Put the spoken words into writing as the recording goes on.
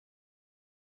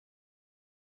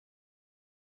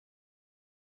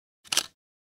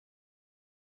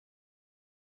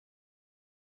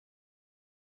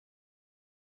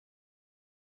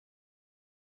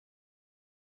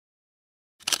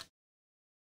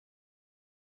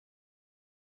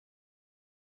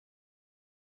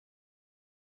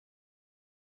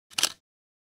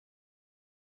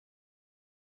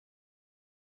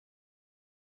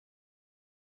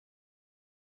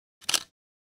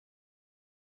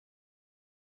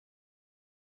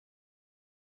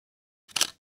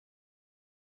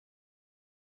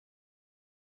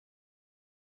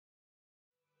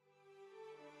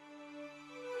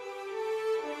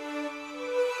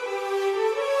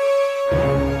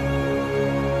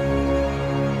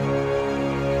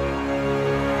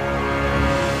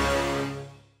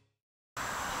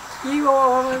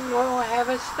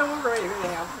story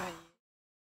without me.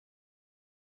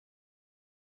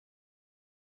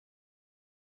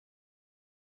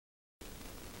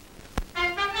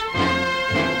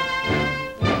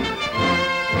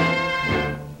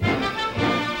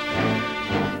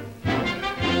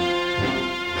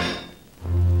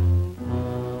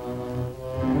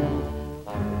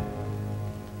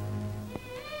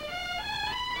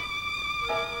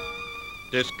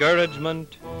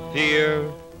 Discouragement,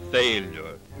 fear,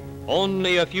 failure.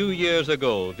 Only a few years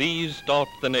ago, these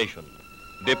stalked the nation.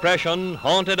 Depression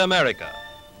haunted America.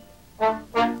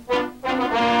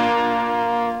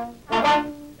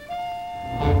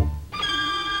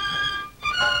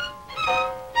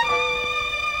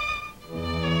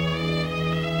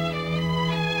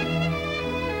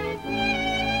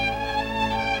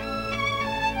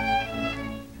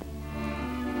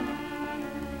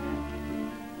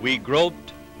 We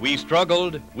groped, we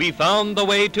struggled, we found the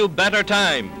way to better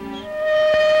times.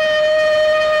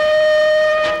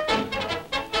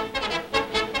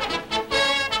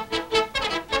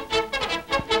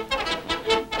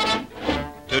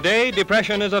 Today,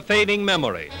 depression is a fading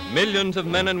memory. Millions of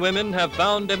men and women have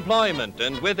found employment,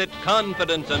 and with it,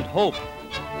 confidence and hope.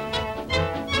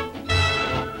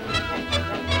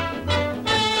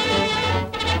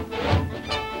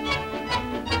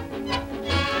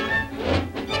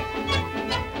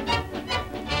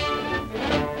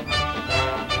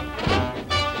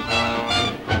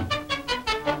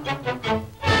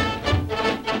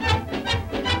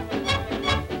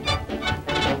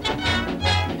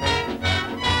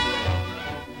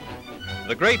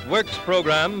 The Great Works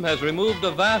program has removed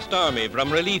a vast army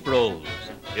from relief roles.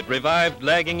 It revived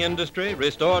lagging industry,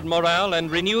 restored morale, and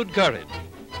renewed courage.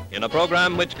 In a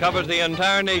program which covers the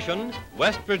entire nation,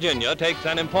 West Virginia takes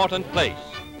an important place.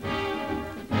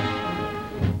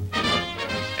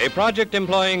 A project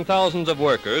employing thousands of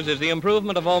workers is the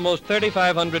improvement of almost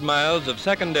 3,500 miles of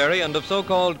secondary and of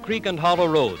so-called creek and hollow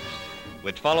roads,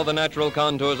 which follow the natural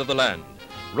contours of the land.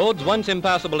 Roads once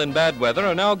impassable in bad weather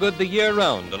are now good the year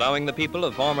round, allowing the people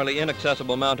of formerly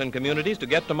inaccessible mountain communities to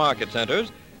get to market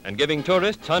centers and giving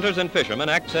tourists, hunters, and fishermen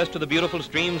access to the beautiful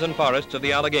streams and forests of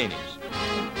the Alleghenies.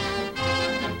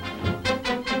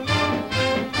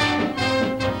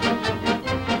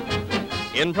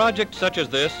 In projects such as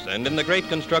this, and in the great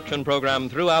construction program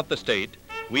throughout the state,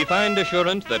 we find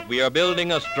assurance that we are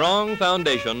building a strong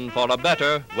foundation for a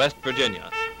better West Virginia.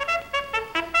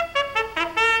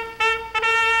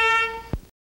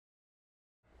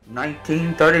 In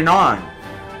 1939,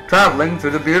 traveling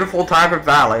through the beautiful Tygart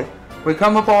Valley, we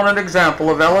come upon an example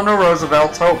of Eleanor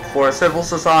Roosevelt's hope for a civil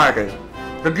society.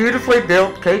 The beautifully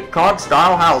built Cape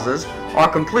Cod-style houses are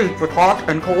complete with hot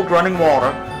and cold running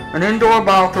water, an indoor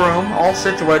bathroom, all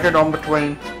situated on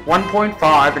between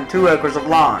 1.5 and 2 acres of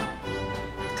land.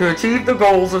 To achieve the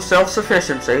goals of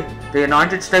self-sufficiency, the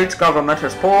United States government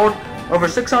has poured over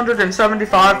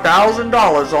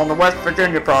 $675,000 on the West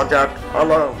Virginia project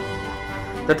alone.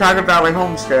 The Tygart Valley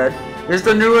Homestead is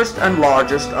the newest and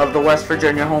largest of the West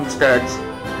Virginia homesteads.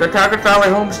 The Tygart Valley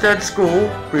Homestead School,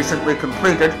 recently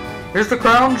completed, is the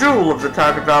crown jewel of the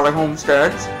Tygart Valley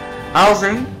homesteads.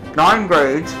 Housing 9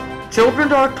 grades,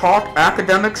 children are taught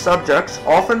academic subjects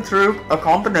often through a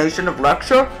combination of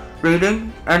lecture,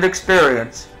 reading, and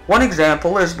experience. One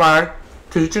example is by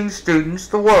teaching students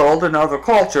the world and other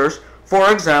cultures, for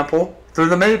example, through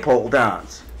the maypole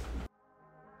dance.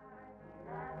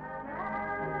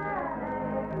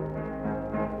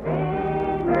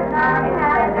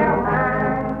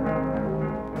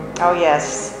 Oh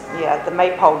yes, yeah, the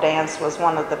maypole dance was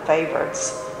one of the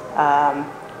favorites.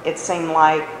 It seemed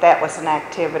like that was an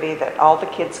activity that all the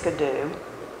kids could do.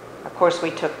 Of course,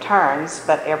 we took turns,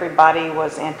 but everybody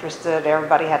was interested,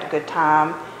 everybody had a good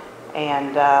time,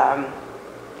 and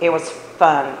it was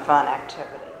fun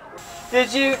activity.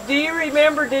 Do you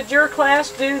remember, did your class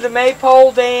do the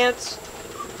maypole dance?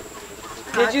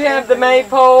 Did you have the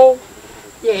maypole?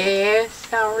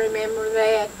 Yes, I remember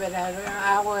that, but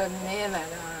I wasn't in it.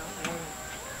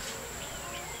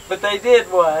 But they did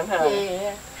one, huh?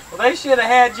 Yeah. Well, they should have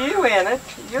had you in it.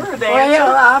 You're a dancer.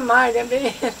 Well, I might have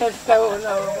been so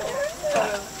long.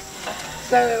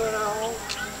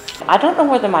 I don't know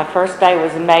whether my first day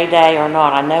was May Day or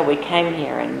not. I know we came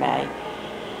here in May.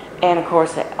 And of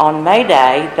course, on May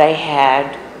Day, they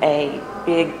had a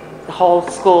big whole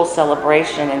school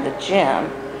celebration in the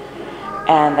gym.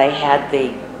 And they had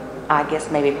the, I guess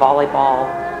maybe volleyball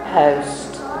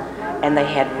host, and they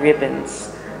had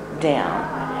ribbons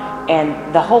down. And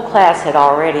the whole class had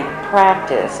already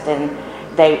practiced, and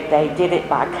they did it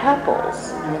by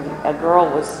couples. A girl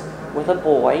was with a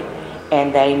boy,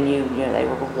 and they knew, they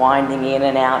were winding in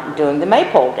and out and doing the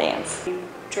maypole dance.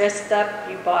 dressed up,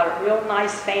 you bought a real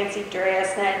nice fancy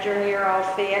dress and had your hair all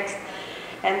fixed.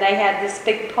 And they had this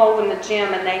big pole in the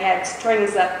gym, and they had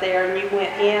strings up there, and you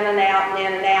went in and out and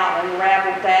in and out and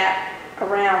raveled that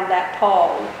around that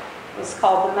pole. It was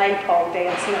called the Maypole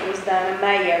dance, and it was done in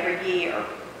May every year.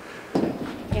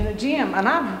 In the gym, and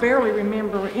I barely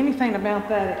remember anything about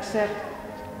that except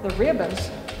the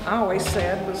ribbons, I always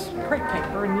said was crepe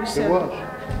paper, and you said... It was.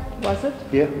 Was it?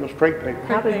 Yeah, it was crepe paper.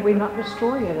 How did we not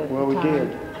destroy it at the time? Well, we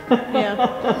did.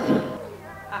 Yeah.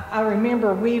 I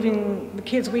remember the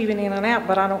kids weaving in and out,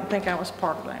 but I don't think I was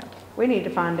part of that. We need to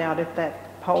find out if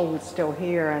that pole is still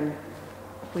here, and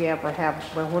if we ever have,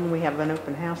 well, when we have an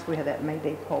open house, we have that May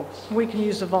Day pole. We can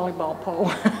use the volleyball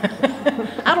pole.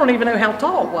 I don't even know how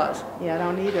tall it was. Yeah, I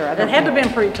don't either. It had to have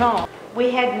been pretty tall.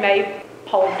 We had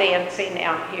Maypole dancing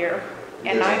out here,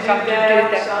 and Did I you got do to do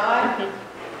that that. outside?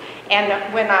 And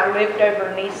when I lived over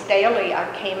in East Daly, I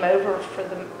came over for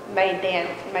the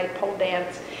Maypole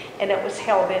dance, and it was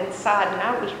held inside, and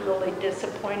I was really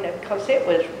disappointed because it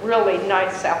was really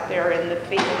nice out there in the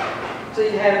field. So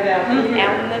you had it out here?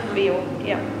 Out in the field,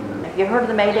 yeah. Have you heard of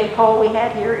the May Day pole we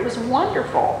had here? It was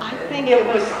wonderful. I think it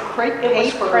was crepe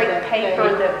paper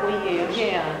that we used.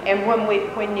 Yeah. And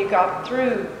when you got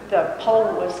through, the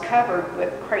pole was covered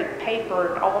with crepe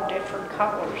paper in all different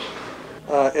colors.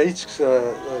 Each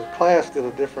class did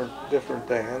a different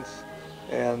dance,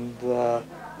 and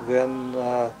then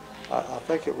I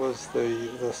think it was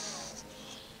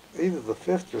either the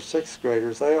 5th or 6th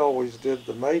graders. They always did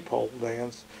the Maypole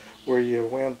dance, where you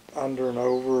went under and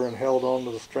over and held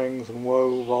onto the strings and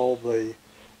wove all the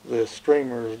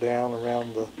streamers down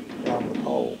around the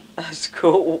pole. That's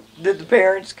cool. Did the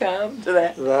parents come to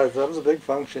that? That was a big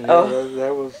function. Yeah. Oh.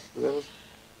 There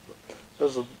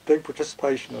was a big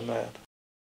participation in that.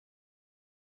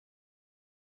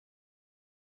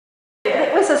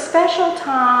 It was a special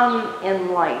time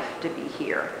in life to be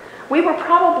here. We were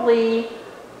probably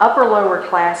upper lower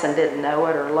class and didn't know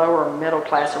it, or lower middle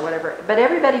class or whatever, but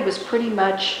everybody was pretty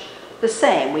much the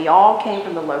same. We all came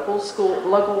from the local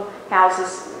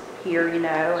houses here, you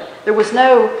know. There was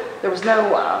no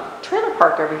trailer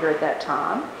park over here at that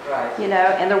time, Right. you know,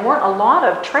 and there weren't a lot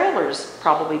of trailers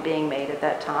probably being made at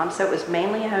that time, so it was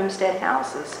mainly homestead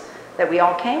houses that we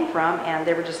all came from, and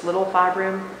they were just little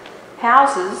 5-room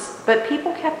houses, but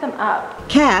people kept them up.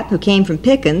 Cap, who came from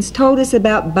Pickens, told us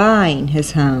about buying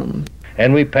his home.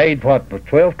 And we paid, what,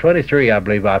 $12.23, I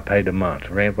believe I paid a month,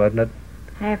 rent, wasn't it?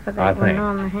 Half of I that went think.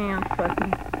 on the house,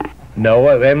 wasn't it? No,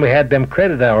 and we had them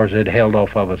credit hours that held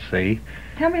off of us, see.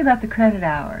 Tell me about the credit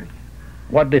hours.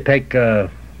 What did they take,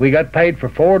 we got paid for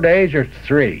 4 days or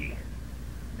 3?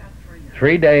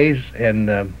 3 days and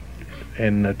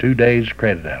 2 days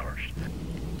credit hours.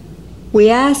 We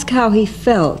asked how he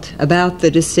felt about the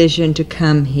decision to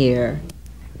come here.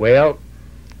 Well,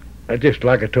 just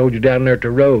like I told you down there at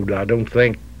the road, I don't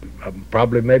think, I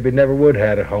probably maybe never would have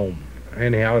had a home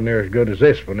anyhow near as good as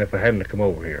this one if I hadn't come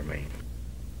over here, I mean.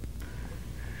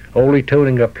 Oldie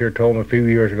Tuning up here told me a few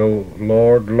years ago,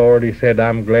 Lord, he said,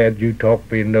 I'm glad you talked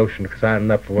me in notion of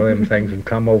signing up for one of them things and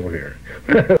come over here.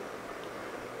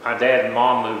 My dad and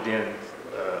mom moved in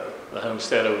the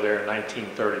homestead over there in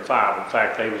 1935. In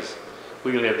fact,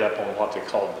 we lived up on what they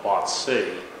called Lot C.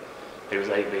 It was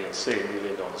A, B, and C, and we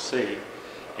lived on the C.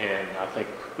 And I think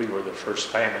we were the first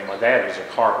family. My dad was a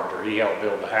carpenter. He helped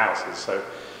build the houses. So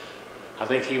I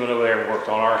think he went over there and worked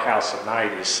on our house at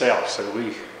night himself. So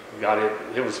we got it.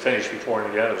 It was finished before any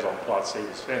of the others on Plot C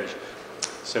was finished.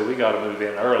 So we got to move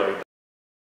in early.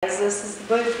 This is the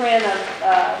blueprint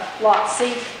of Lot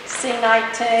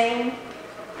C19.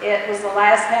 It was the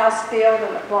last house built,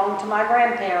 and it belonged to my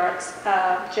grandparents,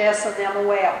 Jess and Emma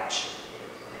Welch.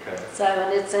 Okay. So,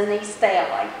 and it's in East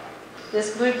Daly.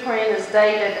 This blueprint is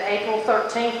dated April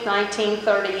 13th,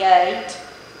 1938.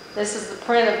 This is the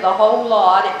print of the whole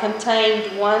lot. It contained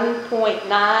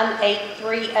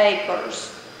 1.983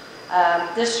 acres.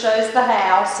 This shows the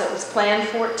house. It was Plan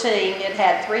 14. It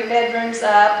had 3 bedrooms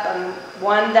up and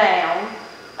 1 down,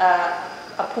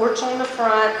 a porch on the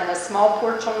front and a small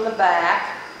porch on the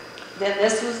back. Then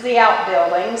this was the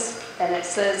outbuildings, and it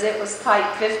says it was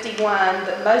type 51,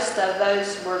 but most of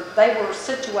those were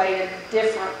situated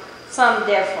different, some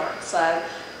different. So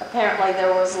apparently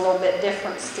there was a little bit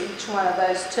difference to each one of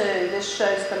those two. This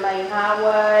shows the main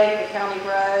highway, the county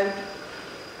road,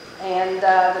 and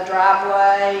the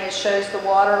driveway. It shows the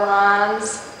water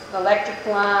lines, the electric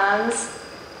lines,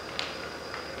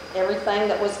 everything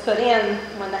that was put in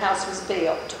when the house was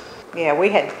built. Yeah, we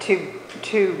had two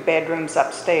bedrooms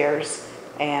upstairs,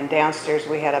 and downstairs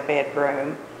we had a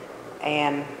bedroom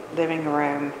and living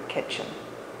room, kitchen.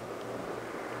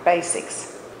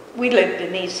 Basics. We lived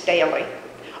in East Daly.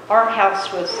 Our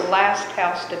house was the last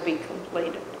house to be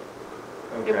completed.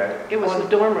 Okay. It was the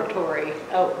dormitory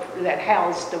that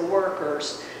housed the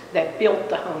workers that built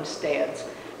the homesteads,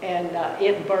 and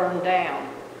it burned down.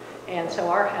 And so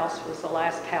our house was the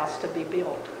last house to be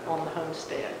built on the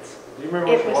homesteads. Do you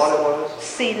remember which lot it was?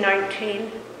 C19.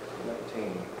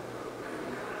 19.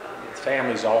 The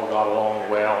families all got along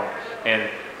well, and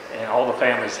all the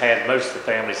families had, most of the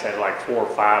families had like 4 or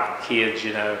 5 kids,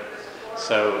 you know.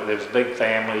 So there was big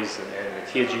families, and the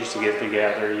kids used to get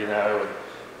together, you know, and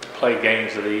play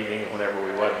games of the evening whenever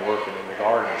we wasn't working in the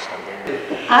garden or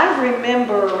something. I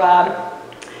remember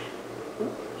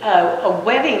a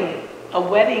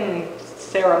wedding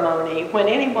ceremony when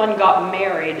anyone got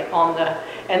married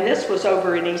and this was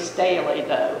over in East Daly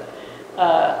though.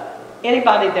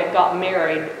 Anybody that got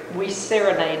married, we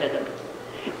serenaded them,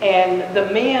 and the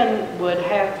men would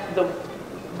have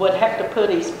to put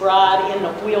his bride in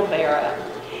a wheelbarrow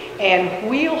and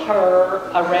wheel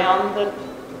her around the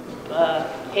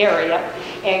area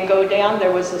and go down.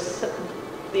 There was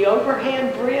the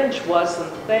overhead bridge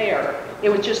wasn't there. It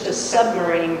was just a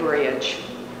submarine bridge.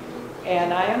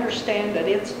 And I understand that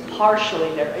it's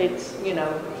partially there. It's, you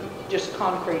know, just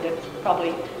concrete. It's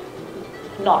probably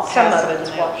not Some of it's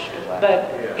washed away.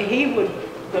 But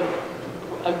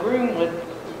a groom would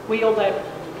wheel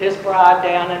his bride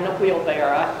down in the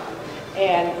wheelbarrow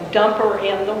and dump her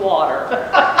in the water.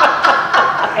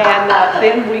 And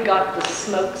then we got to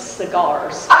smoke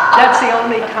cigars. That's the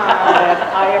only time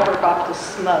that I ever got to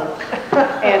smoke.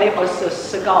 And it was a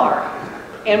cigar.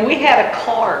 And we had a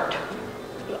cart.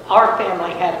 Our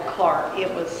family had a cart.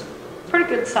 It was pretty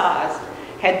good size.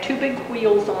 Had 2 big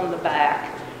wheels on the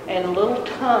back and a little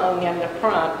tongue in the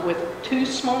front with 2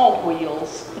 small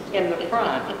wheels in the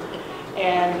front.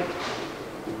 And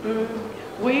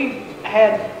we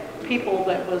had people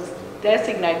that was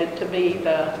designated to be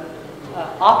the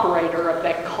operator of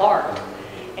that cart.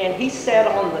 And he sat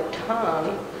on the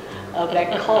tongue of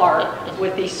that cart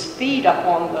with his feet up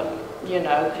on the, you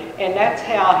know, and that's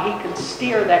how he could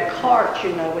steer that cart,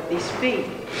 you know, with his feet.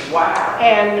 Wow.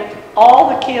 And all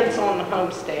the kids on the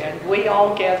homestead, we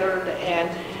all gathered and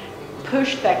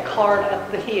pushed that cart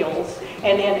up the hills,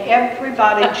 and then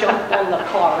everybody jumped on the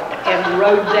cart and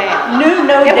rode down. Knew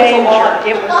no danger.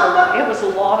 It was a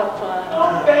lot of fun.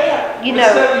 Oh, man. You know,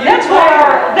 So that's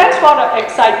what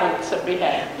excitement that we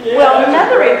had. Yeah, Well,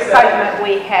 another excitement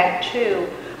we had too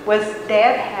was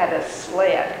Dad had a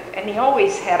sled, and he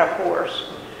always had a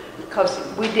horse because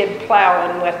we did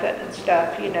plowing with it and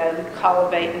stuff, you know,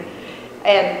 cultivating.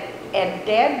 And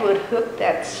Dad would hook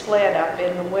that sled up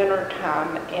in the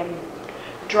wintertime and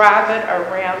drive it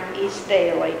around East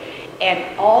Daly.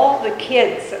 And all the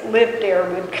kids that lived there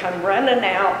would come running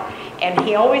out, and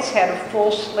he always had a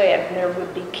full sled, and there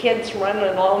would be kids running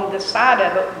along the side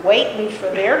of it waiting for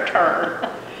their turn.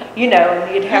 You know,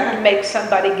 and you'd have to make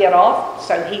somebody get off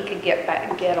so he could get back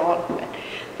and get on.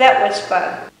 That was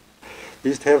fun.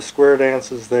 We used to have square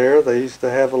dances there. They used to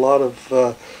have a lot of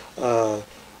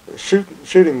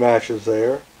shooting matches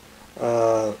there.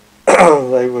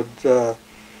 They would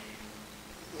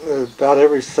about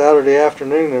every Saturday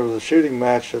afternoon there was a shooting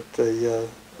match at the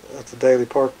Daly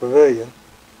Park Pavilion,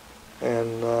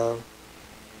 and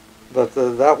but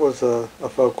that was a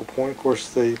focal point. Of course,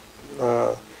 the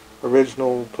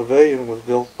original pavilion was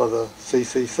built by the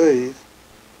CCCs,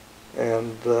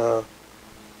 and of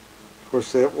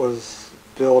course it was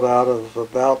built out of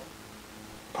about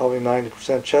probably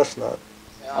 90% chestnut.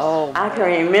 Oh, I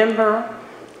can remember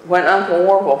when Uncle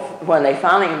Orville, when they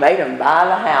finally made them buy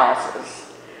the houses,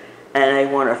 and they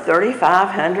wanted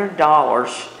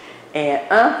 $3,500,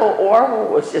 and Uncle Orville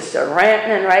was just a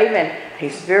ranting and raving.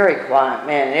 He's a very quiet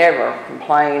man, never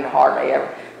complained, hardly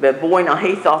ever. But boy, now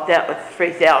he thought that with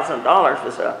 $3,000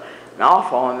 was an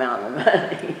awful amount of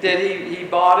money. Did he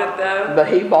bought it though? But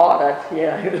he bought it,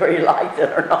 yeah, whether he liked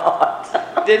it or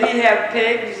not. Did he have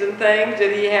pigs and things?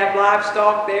 Did he have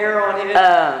livestock there on his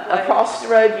across the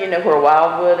road, you know where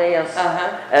Wildwood is?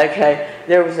 Okay,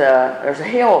 there's a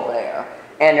hill there,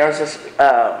 and there's this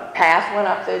path went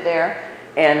up through there,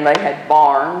 and they had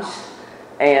barns,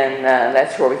 and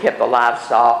that's where we kept the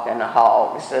livestock and the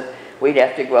hogs. So we'd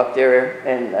have to go up there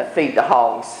and feed the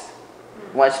hogs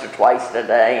once or twice a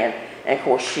day, and of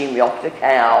course she milked the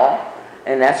cow,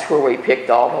 and that's where we picked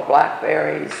all the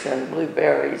blackberries and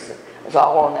blueberries. It was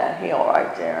all on that hill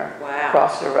right there. Wow.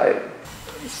 Across the road.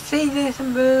 See this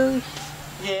bush?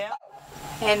 Yeah.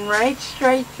 And right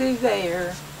straight through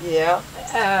there. Yeah.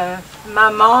 My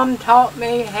mom taught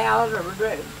me how to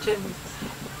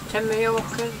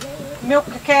milk it. Milk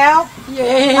a cow?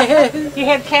 Yeah. You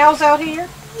had cows out here?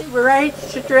 Right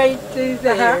straight through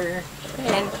there.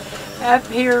 And up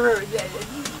here,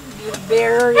 the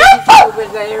berries over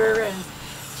there, and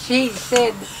she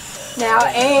said, now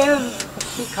Ev,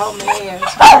 she called me Ev,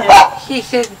 she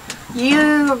said,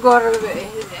 you're going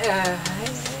to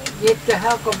get the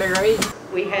huckleberries.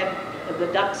 We had the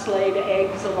ducks laid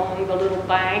eggs along the little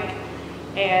bank,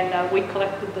 and we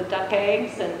collected the duck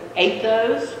eggs and ate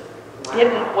those. Wow.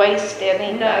 Didn't waste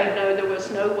anything? No, there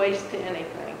was no waste to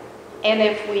anything. And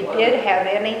if we did have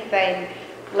anything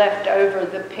left over,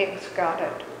 the pigs got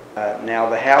it? Now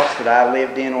the house that I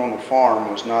lived in on the farm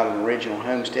was not an original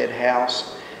homestead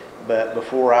house, but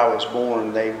before I was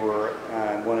born they were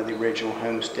one of the original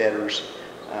homesteaders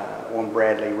on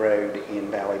Bradley Road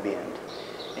in Valley Bend.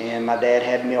 And my dad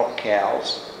had milk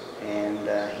cows, and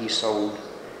he sold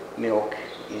milk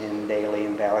in Daly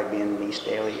and Valley Bend and East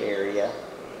Daly area.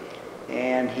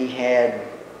 And he had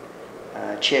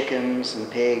chickens and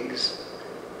pigs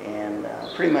and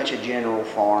pretty much a general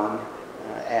farm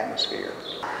atmosphere.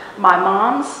 My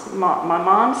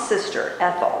mom's sister,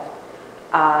 Ethel,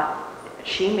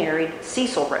 she married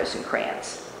Cecil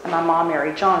Rosencrantz, and my mom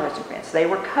married John Rosencrantz. They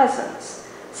were cousins.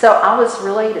 So I was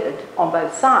related on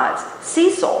both sides.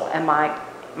 Cecil and my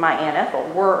Aunt Ethel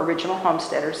were original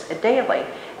homesteaders at Daly,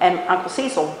 and Uncle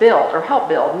Cecil built or helped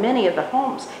build many of the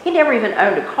homes. He never even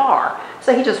owned a car,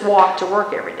 so he just walked to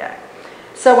work every day.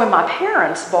 So when my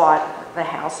parents bought the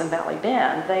house in Valley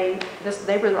Bend, they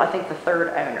were, I think, the third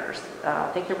owners.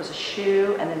 I think there was a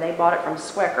shoe, and then they bought it from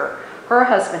Swecker. Her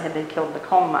husband had been killed in the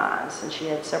coal mines, and she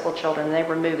had several children, and they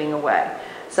were moving away.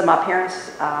 So my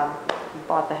parents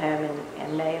bought the home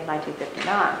in May of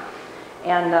 1959.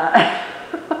 And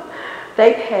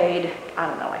they paid, I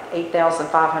don't know, like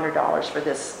 $8,500 for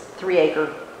this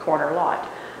 3-acre corner lot.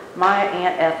 My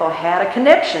Aunt Ethel had a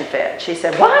conniption fit. She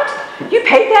said, "What? You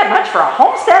paid that much for a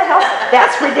homestead house?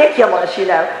 That's ridiculous, you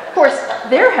know." Of course,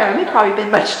 their home had probably been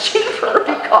much cheaper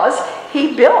because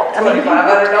he built. I mean,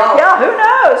 yeah, who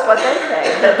knows what they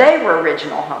paid. But they were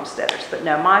original homesteaders. But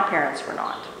no, my parents were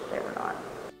not. They were not.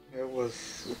 It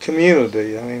was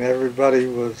community. I mean, everybody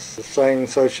was the same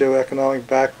socioeconomic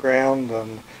background,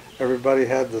 and everybody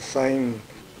had the same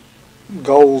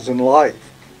goals in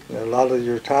life. You know, a lot of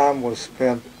your time was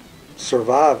spent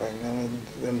surviving. I mean,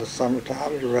 in the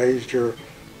summertime, you raised your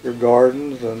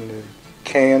gardens and you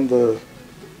canned the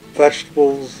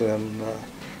vegetables, and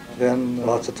then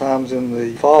lots of times in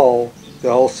the fall, they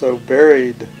also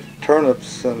buried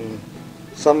turnips and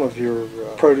some of your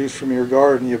produce from your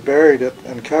garden. You buried it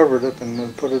and covered it and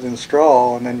then put it in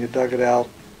straw, and then you dug it out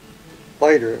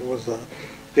later. It was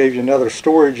gave you another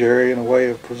storage area and a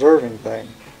way of preserving things.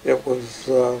 It was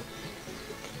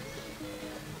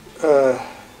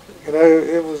you know,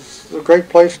 it was a great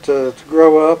place to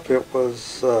grow up. It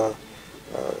was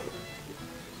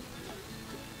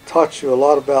taught you a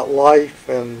lot about life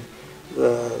and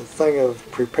the thing of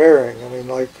preparing. I mean,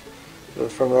 like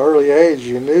from an early age,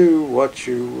 you knew what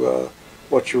you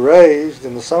raised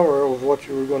in the summer was what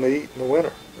you were going to eat in the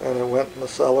winter, and it went in the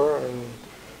cellar, and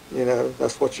you know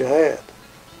that's what you had.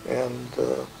 And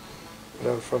you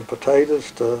know, from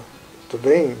potatoes to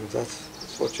beans,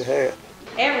 that's what you had.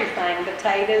 Everything: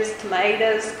 potatoes,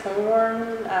 tomatoes,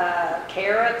 corn,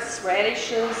 carrots,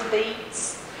 radishes,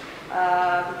 beets,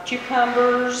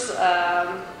 cucumbers.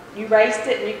 You raised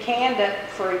it and you canned it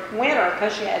for winter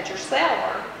because you had your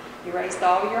cellar. You raised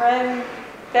all your own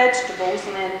vegetables,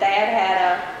 and then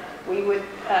Dad we would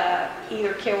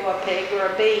either kill a pig or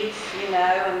a beef, you know,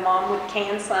 and Mom would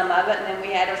can some of it, and then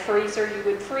we had a freezer, you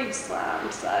would freeze some,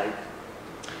 so.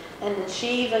 And then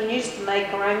she even used to make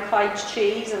her own cottage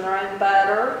cheese and her own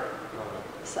butter.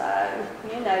 So,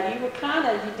 you know, you were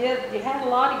you had a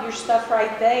lot of your stuff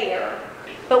right there.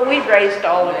 But we raised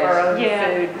all of our own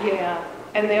food. Yeah.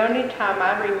 And the only time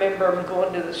I remember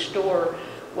going to the store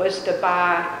was to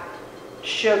buy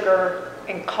sugar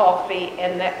and coffee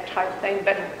and that type of thing.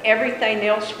 But everything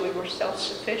else we were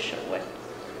self-sufficient with.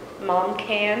 Mom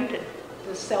canned.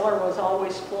 The cellar was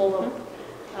always full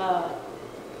of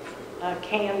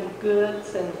canned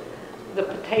goods, and the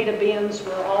potato bins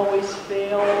were always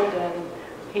filled, and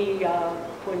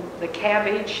when the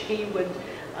cabbage, he would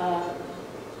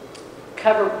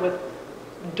cover it with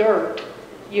dirt,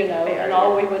 you know, and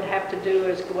all we would have to do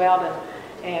is go out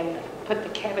and put the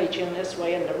cabbage in this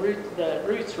way, and the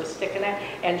roots were sticking out,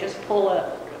 and just pull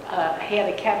a head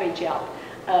of cabbage out.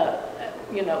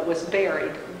 You know, it was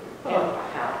buried. And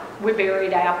we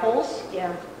buried apples,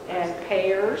 and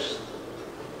pears,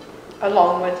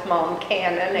 along with Mom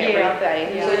canning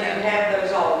everything. So you had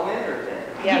those all winter then?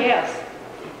 Yes.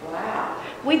 Wow.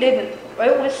 We didn't,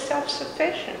 it was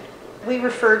self-sufficient. We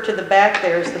refer to the back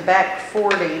there as the back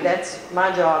 40. That's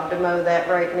my job to mow that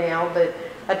right now, but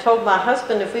I told my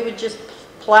husband if we would just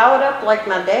plow it up like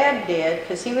my dad did,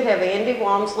 because he would have Andy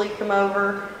Walmsley come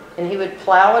over and he would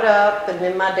plow it up, and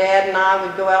then my dad and I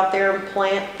would go out there and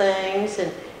plant things,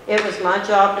 and it was my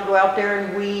job to go out there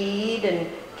and weed, and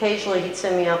occasionally he'd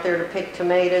send me out there to pick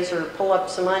tomatoes or pull up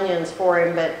some onions for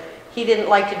him, but he didn't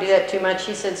like to do that too much.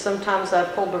 He said sometimes I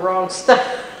pulled the wrong stuff.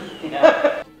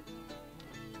 Yeah.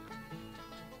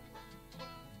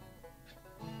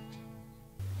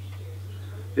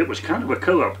 It was kind of a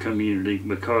co-op community,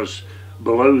 because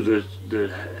below the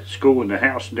school and the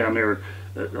house down there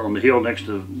on the hill next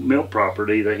to the milk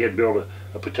property, they had built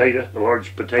a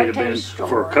large potato bin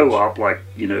for a co-op. Like,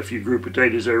 you know, if you grew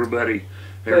potatoes, everybody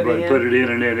put it in,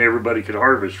 and then everybody could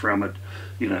harvest from it,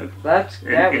 you know,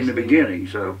 in the beginning.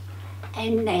 So.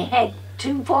 And they had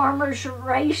 2 farmers who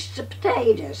raised the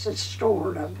potatoes and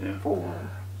stored them for them.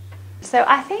 So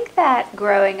I think that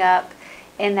growing up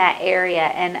in that area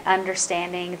and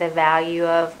understanding the value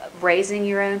of raising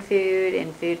your own food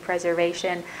and food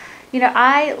preservation, you know,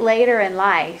 I later in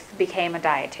life became a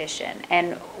dietitian,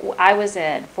 and I was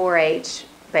in 4-H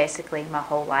basically my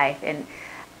whole life, and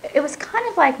it was kind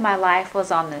of like my life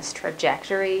was on this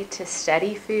trajectory to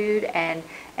study food and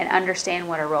understand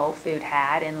what a role food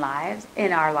had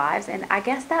in our lives, and I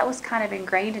guess that was kind of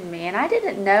ingrained in me, and I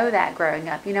didn't know that growing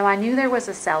up. You know, I knew there was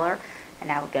a cellar, and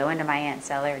I would go into my aunt's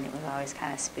cellar, and it was always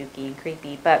kind of spooky and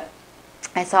creepy, but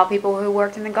I saw people who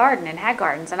worked in the garden and had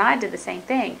gardens, and I did the same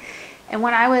thing. And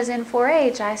when I was in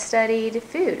 4-H, I studied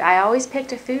food. I always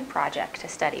picked a food project to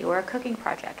study or a cooking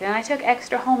project. And I took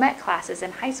extra home ec classes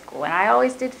in high school, and I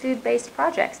always did food-based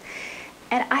projects.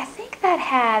 And I think that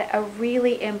had a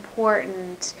really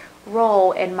important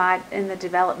role in the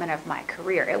development of my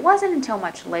career. It wasn't until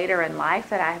much later in life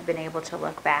that I have been able to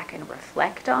look back and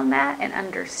reflect on that and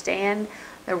understand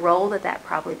the role that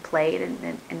probably played in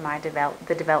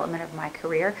the development of my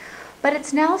career. But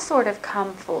it's now sort of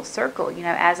come full circle, you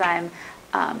know, as I'm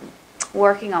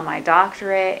working on my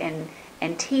doctorate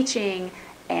and teaching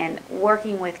and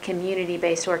working with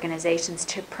community-based organizations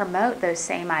to promote those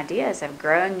same ideas of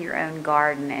growing your own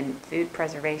garden and food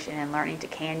preservation and learning to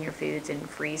can your foods and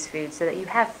freeze foods so that you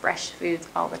have fresh foods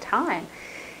all the time.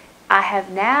 I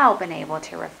have now been able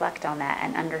to reflect on that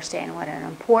and understand what an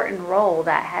important role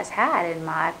that has had in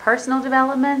my personal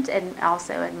development and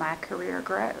also in my career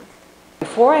growth.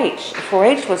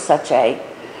 4-H was such a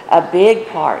big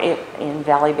part in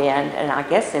Valley Bend, and I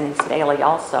guess in Staley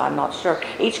also, I'm not sure.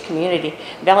 Each community,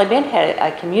 Valley Bend had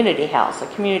a community house, a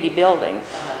community building.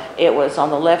 It was on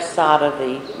the left side of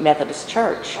the Methodist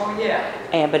church. Oh,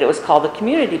 yeah. But it was called the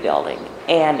community building.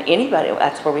 And anybody,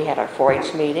 that's where we had our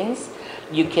 4-H meetings.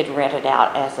 You could rent it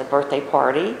out as a birthday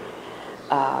party.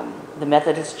 The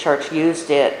Methodist church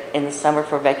used it in the summer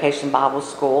for vacation Bible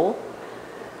school.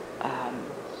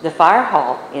 The fire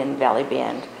hall in Valley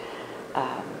Bend,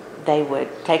 they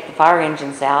would take the fire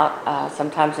engines out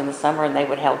sometimes in the summer, and they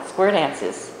would hold square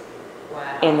dances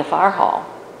in the fire hall.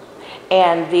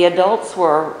 And the adults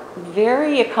were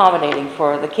very accommodating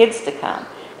for the kids to come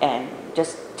and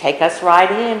just take us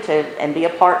right in and be a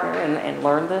partner and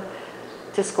learn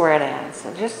to square dance.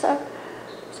 And just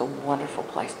it's a wonderful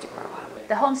place to grow up.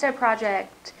 The Homestead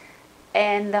Project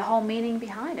and the whole meaning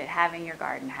behind it, having your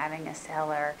garden, having a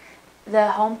cellar,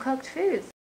 the home-cooked foods.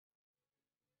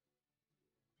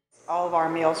 All of our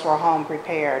meals were home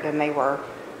prepared, and they were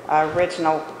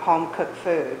original home-cooked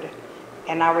food.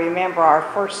 And I remember our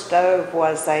first stove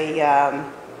was a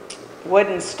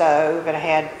wooden stove. It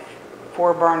had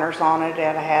 4 burners on it,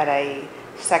 and it had a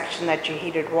section that you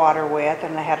heated water with,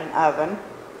 and it had an oven.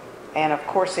 And of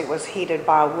course it was heated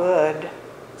by wood,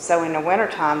 so in the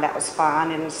wintertime that was fine.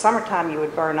 In the summertime you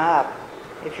would burn up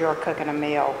if you were cooking a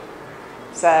meal.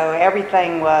 So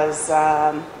everything was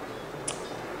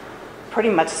pretty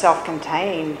much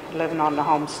self-contained living on the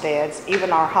homesteads.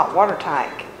 Even our hot water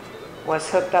tank was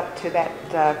hooked up to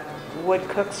that wood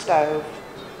cook stove,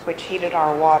 which heated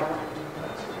our water.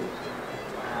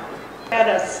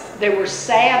 There were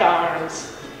sad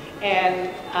irons, and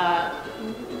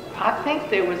I think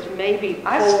there was maybe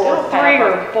 3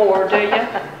 or 4, do you?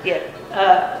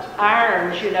 Yeah.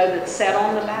 Irons, you know, that sat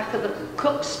on the back of the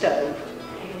cook stove.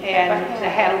 And they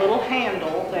had a little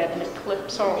handle that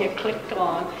you clicked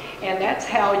on, and that's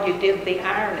how you did the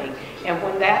ironing. And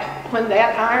when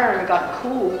that iron got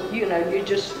cool, you know, you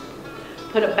just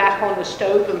put it back on the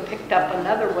stove and picked up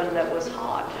another one that was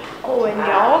hot. Oh, and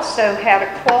you also had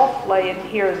a cloth laying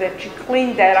here that you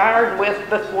cleaned that iron with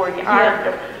before you ironed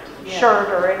a shirt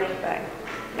or anything.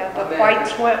 The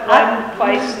whites went one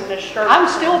place and the shirt. I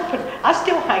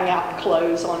still hang out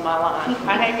clothes on my line.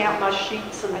 I hang out my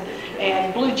sheets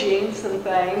and blue jeans and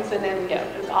things, and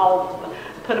then all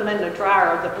put them in the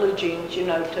dryer, the blue jeans, you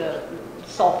know, to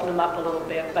soften them up a little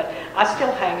bit. But I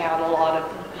still hang out a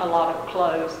lot of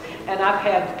clothes. And I've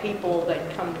had people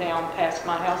that come down past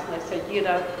my house and they say, you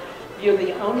know, you're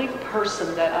the only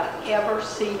person that I ever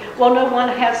see. Well, no one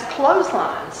has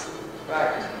clotheslines.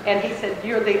 Right. And he said,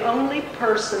 you're the only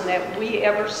person that we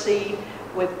ever see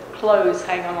with clothes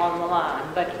hanging on the line.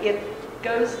 But it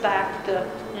goes back to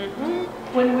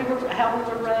when we were, how we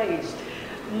were raised.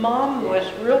 Mom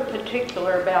was real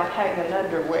particular about hanging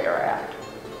underwear out.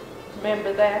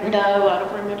 Remember that? No, I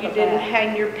don't remember You that. didn't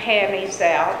hang your panties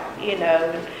out, you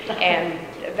know, and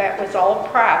that was all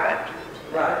private.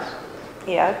 Right.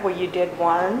 Yeah, well, you did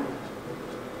one,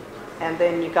 and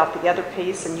then you got the other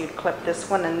piece, and you'd clip this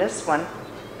one and this one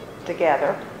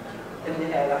together. And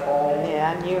you had a hole.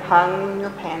 Yeah, and you hung your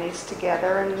panties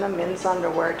together, and the men's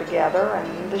underwear together,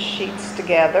 and the sheets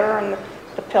together, and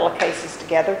the pillowcases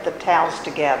together, the towels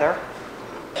together.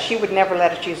 She would never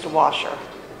let us use the washer.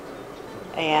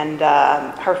 And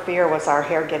her fear was our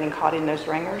hair getting caught in those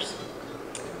ringers.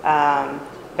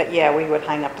 But yeah, we would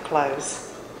hang up the clothes.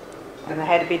 And they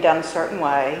had to be done a certain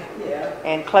way. Yeah.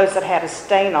 And clothes that had a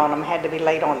stain on them had to be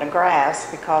laid on the grass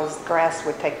because the grass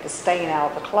would take the stain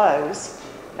out of the clothes.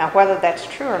 Now, whether that's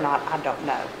true or not, I don't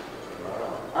know.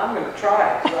 I'm going to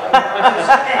try it.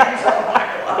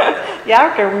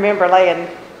 Yeah, I can remember laying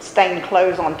stained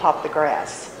clothes on top of the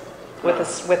grass with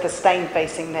the stain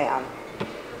facing down.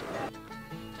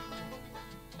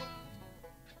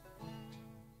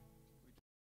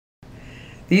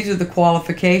 These are the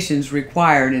qualifications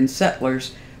required in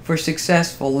settlers for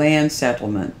successful land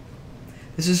settlement.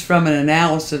 This is from an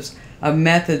analysis of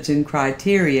methods and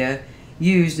criteria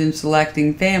used in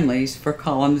selecting families for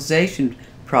colonization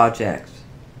projects.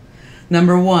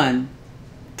 Number 1,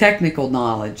 technical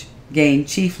knowledge, gained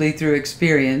chiefly through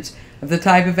experience of the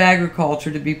type of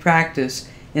agriculture to be practiced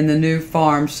in the new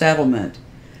farm settlement.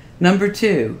 Number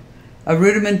 2, a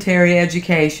rudimentary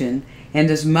education and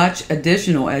as much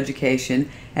additional education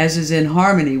as is in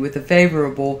harmony with a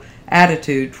favorable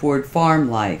attitude toward farm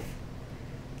life.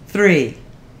 3,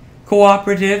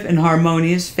 cooperative and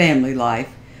harmonious family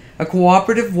life, a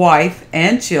cooperative wife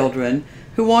and children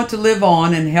who want to live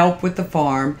on and help with the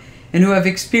farm and who have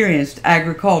experienced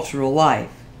agricultural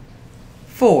life.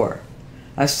 4,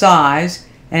 a size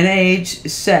and age,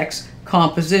 sex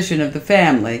composition of the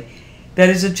family that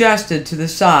is adjusted to the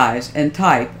size and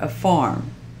type of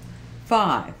farm.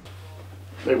 5.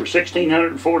 There were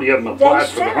 1,640 of them applied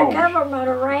for the They sent homes. a government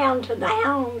around to the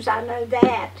homes, I know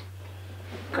that.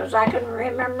 Because I can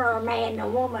remember a man and a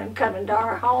woman coming to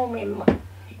our home in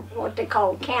what they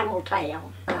call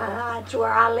Cameltown. That's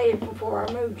where I lived before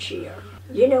I moved here.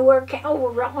 You know where,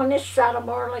 over on this side of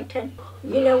Arlington,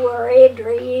 you know where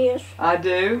Edry is? I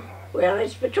do. Well,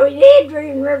 it's between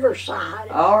Edry and Riverside.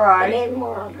 All right. And in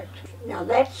Arlington. Now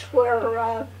that's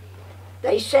where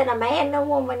they sent a man and a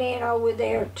woman in over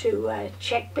there to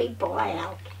check people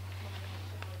out.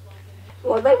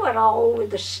 Well, they went all over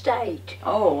the state.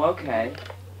 Oh, okay.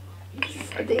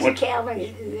 These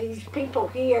counties, these people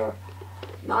here,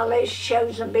 my list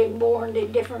shows them being born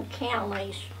in different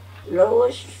counties.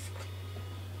 Lewis,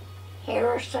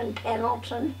 Harrison,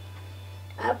 Pendleton,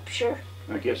 Upshur.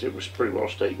 I guess it was pretty well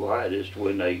statewide as to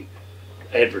when they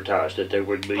advertised that there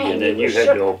would be, And and then it you was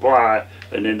had to apply,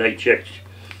 and then they checked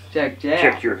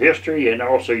Checked your history and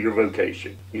also your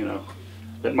vocation. You know,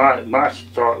 that my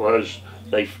thought was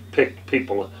they picked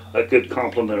people, a good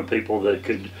complement of people that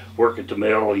could work at the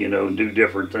mill, you know, and do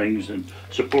different things and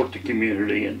support the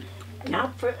community. And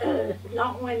Not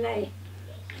when they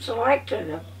selected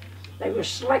them. They were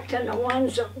selecting the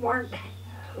ones that weren't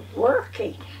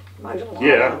working.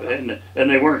 yeah, and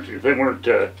they weren't.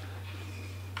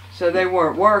 So they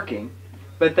weren't working,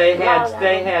 but they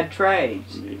had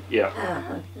trades. Yeah.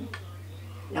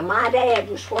 Now my dad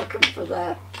was working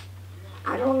for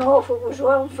I don't know if it was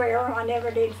welfare, I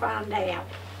never did find out.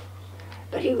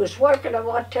 But he was working at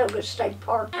Watauga State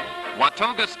Park.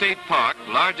 Watauga State Park,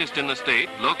 largest in the state,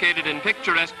 located in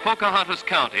picturesque Pocahontas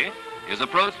County, is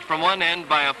approached from one end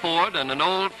by a ford and an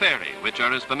old ferry, which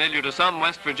are as familiar to some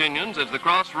West Virginians as the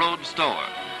Crossroads store.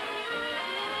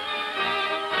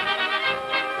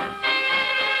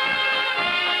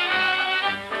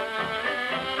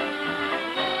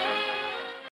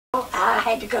 I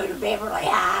had to go to Beverly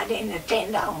High, I didn't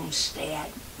attend the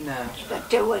Homestead. No. But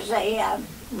there was a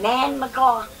Nan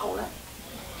McLaughlin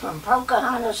from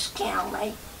Pocahontas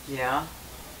County. Yeah.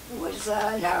 Was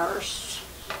a nurse,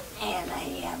 and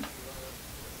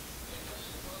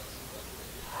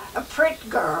a Pritt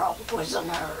girl was a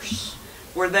nurse.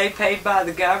 Were they paid by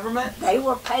the government? They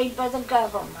were paid by the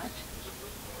government,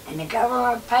 and the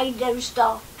government paid those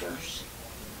doctors.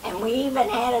 And we even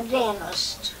had a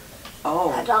dentist,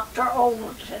 Oh. a Dr.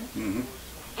 Overton. Mm-hmm.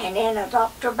 And then a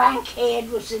Dr.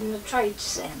 Bankhead was in the trade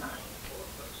center.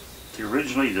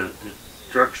 Originally, the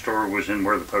drugstore was in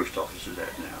where the post office is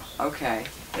at now. Okay.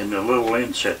 And the little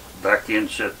back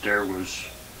inset there was...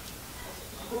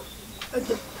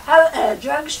 The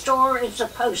drugstore is a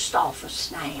post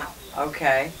office now.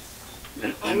 Okay.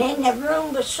 And then the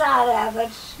room beside of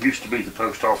it... Used to be the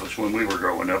post office when we were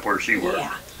growing up, where she worked.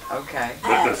 Yeah. Okay.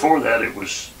 But before that, it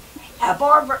was... They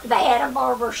had a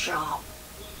barber shop.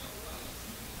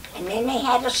 And then they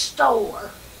had a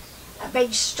store. A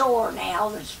big store now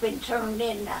that's been turned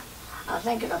into, I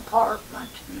think, an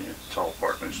apartment. Yeah, it's all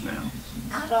apartments now.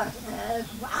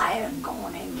 I haven't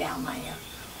gone in down there.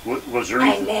 Was there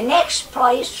And the next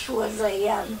place was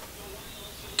the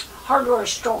hardware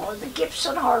store, the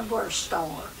Gibson hardware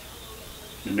store.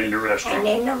 And then the restaurant? And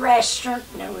then the restaurant,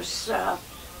 and there was,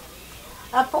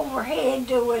 up overhead,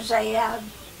 there was a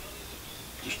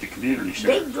just a community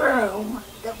center. Big room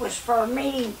that was for a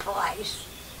meeting place.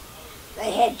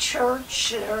 They had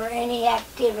church or any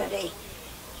activity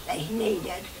they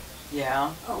needed.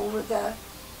 Yeah. Over the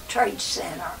trade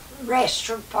center,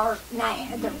 restaurant part now.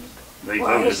 They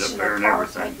voted up there and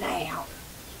everything. Now.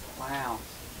 Wow.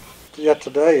 Yet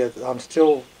today, I'm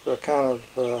still kind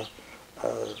of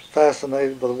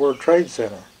fascinated by the word trade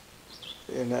center.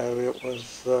 You know, it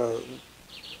was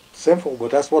simple, but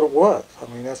that's what it was. I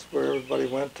mean, that's where everybody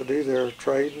went to do their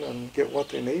trading and get what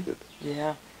they needed.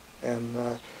 Yeah.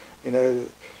 And, you know,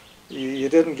 you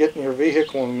didn't get in your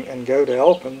vehicle and go to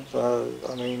Elkins.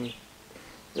 I mean,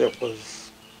 it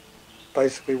was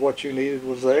basically what you needed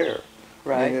was there.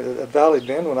 Right. I mean, at Valley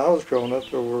Bend, when I was growing up,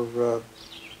 there were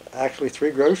actually 3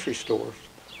 grocery stores.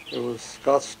 There was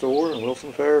Scott's store and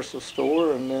Wilson Ferris's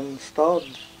store, and then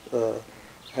Stodd's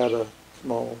had a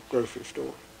small grocery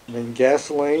store. I mean,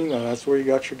 gasoline, that's where you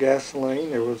got your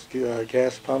gasoline. There was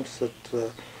gas pumps at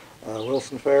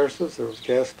Wilson Ferris's. There was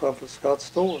gas pump at Scott's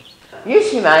store.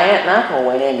 Usually my aunt and uncle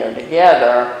went in there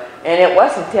together, and it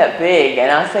wasn't that big,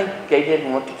 and I think they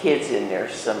didn't want the kids in there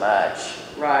so much.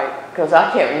 Right. Because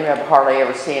I can't remember hardly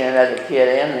ever seeing another kid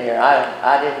in there.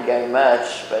 I didn't go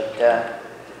much, but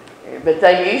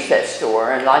they used that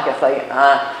store, and like if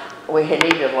we had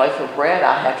needed a loaf of bread,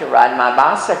 I'd have to ride my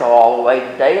bicycle all the way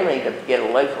to Daly to get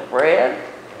a loaf of bread.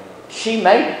 She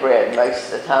made bread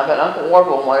most of the time, but Uncle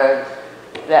Warble wanted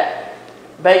that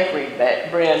bakery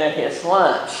bread at his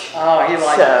lunch. Oh, he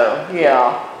liked so, it.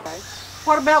 Yeah.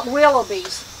 What about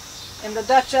Willoughby's and the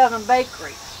Dutch Oven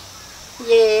Bakery?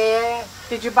 Yeah.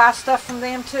 Did you buy stuff from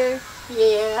them too?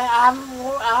 Yeah,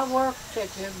 I worked at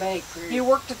the bakery. You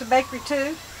worked at the bakery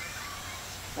too?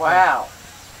 Wow.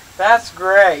 That's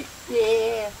great.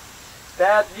 Yeah.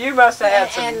 That you must have had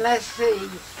some. And let's see.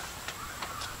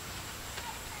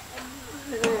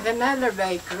 There's another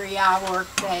bakery I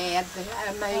worked at that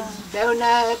I made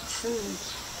donuts,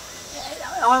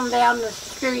 and on down the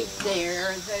street there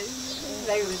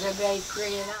was a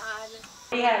bakery, and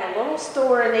we had a little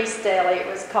store in East Deli. It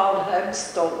was called Hug's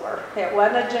Store. It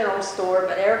wasn't a general store,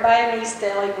 but everybody in East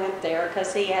Deli went there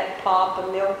because he had pop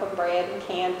and milk and bread and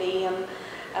candy and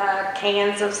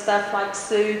cans of stuff like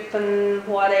soup and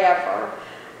whatever.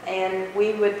 And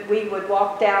we would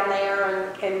walk down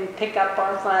there and pick up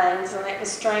our things. And it was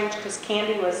strange because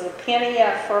candy was a penny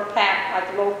for a pack,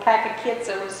 like a little pack of Kits.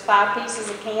 There was 5 pieces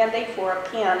of candy for a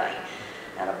penny.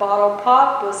 And a bottle of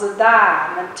pop was a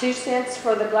dime, and 2 cents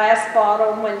for the glass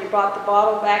bottle. And when you brought the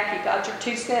bottle back, you got your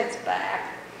 2 cents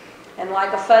back. And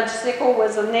like a fudgesicle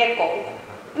was a nickel.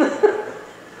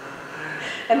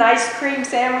 An ice cream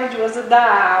sandwich was a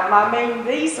dime. I mean,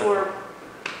 these were,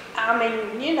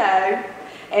 you know.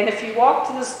 And if you walked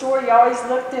to the store, you always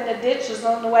looked in the ditches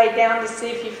on the way down to see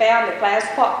if you found a glass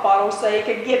pop bottle so you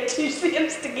could get 2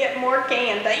 cents to get more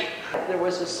candy. There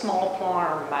was a small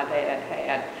farm my dad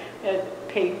had. It had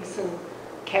pigs and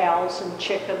cows and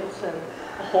chickens and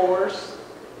a horse,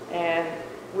 and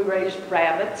we raised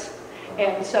rabbits.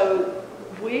 And so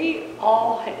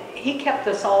he kept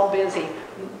us all busy.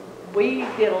 We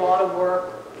did a lot of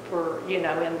work for, you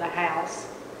know, in the house.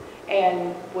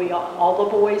 And all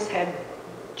the boys had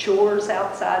chores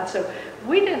outside, so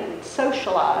we didn't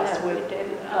socialize. No, we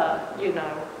didn't, you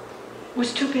know, it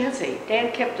was too busy.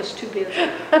 Dad kept us too busy.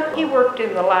 He worked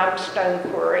in the limestone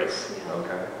quarries.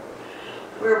 Okay.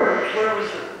 Where was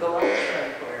the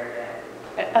limestone quarry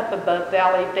at? Up above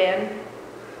Valley Bend.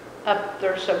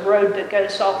 There's a road that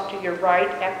goes off to your right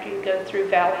after you go through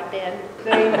Valley Bend.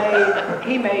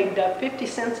 He made 50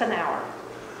 cents an hour.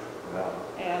 Wow.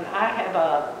 And I have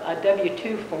a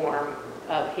W-2 form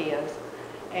of his,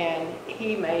 and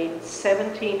he made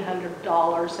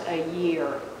 $1,700 a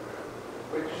year.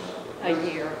 a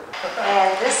year.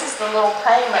 And this is the little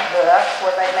payment book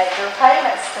where they make their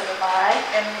payments to the bank.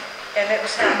 And it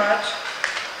was how much?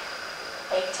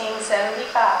 $18.75.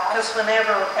 Because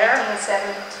whenever...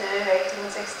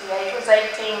 $18.72, $18.68, it was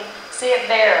see it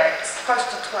varies. Close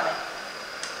to 20.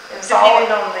 It was Depending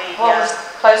on the... Well, it was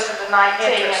closer to 19.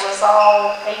 Interest. It was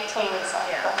all 18 something.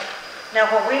 Yeah.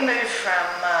 Now, when we moved from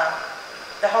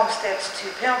the homesteads to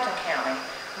Pelton County,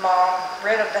 Mom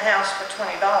rented the house for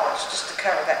 $20 just to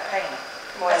cover that payment.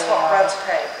 Well, that's what Rudd's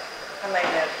paid when they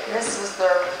lived here. This was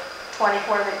their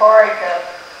 24, they borrowed the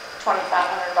 $2,500.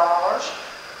 Okay,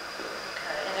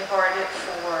 and they borrowed it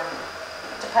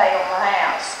to pay on the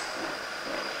house.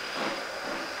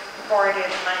 Borrowed it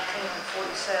in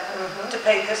 1947 to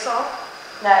pay this off?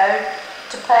 No,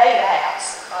 to pay the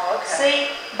house. Oh, okay.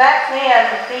 See, back then,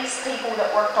 these people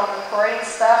that worked on the quarry and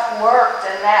stuff worked,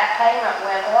 and that payment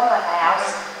went on the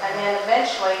house, and then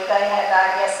eventually they had to,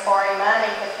 I guess, borrow money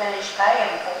to finish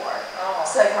paying for it. Oh.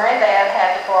 So Granddad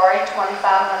had to borrow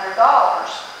 $2,500 to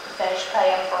finish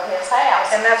paying for his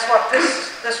house. And that's what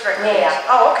this record is? Yeah.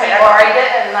 Oh, okay. He borrowed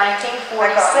it in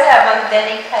 1947, then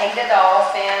he paid it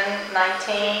off in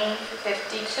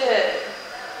 1952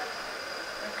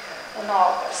 in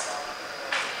August.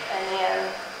 And then...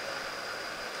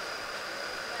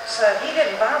 So he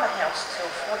didn't buy the house till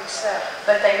 47.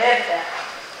 But they lived in it.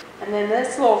 And then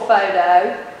this little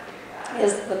photo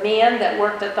is the men that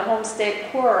worked at the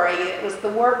Homestead Quarry. It was the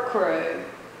work crew.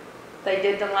 They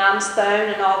did the limestone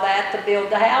and all that to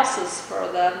build the houses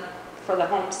for the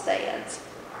homesteads.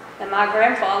 And my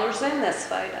grandfather's in this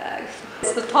photo.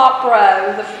 It's the top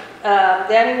row.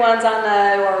 The only ones I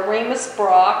know are Remus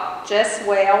Brock, Jess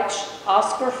Welch,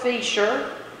 Oscar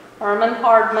Fisher, Herman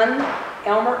Hardman,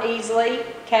 Elmer Easley,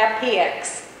 Cap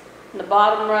Hicks. In the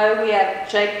bottom row we have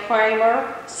Jake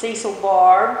Kramer, Cecil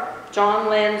Barb, John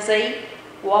Lindsay,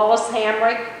 Wallace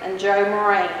Hamrick, and Joe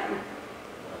Moran.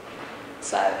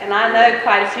 So, and I know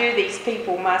quite a few of these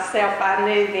people myself. I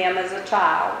knew them as a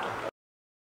child.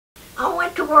 I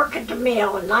went to work at the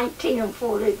mill in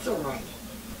 1943.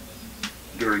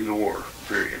 During the war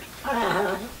period.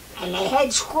 And they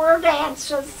had square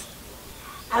dances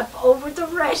up over the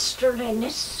restaurant in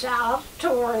this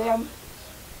auditorium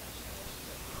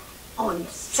on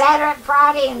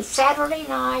Friday and Saturday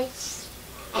nights,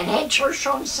 and had church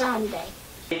on Sunday.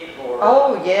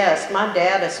 Oh yes, my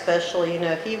dad especially, you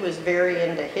know, he was very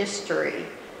into history.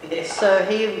 Yeah. So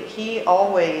he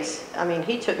always, I mean,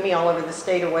 he took me all over the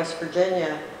state of West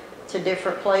Virginia to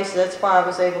different places. That's why I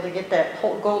was able to get that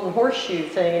whole golden horseshoe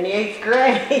thing in the 8th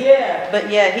grade. Yeah. But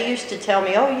yeah, he used to tell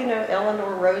me, oh, you know,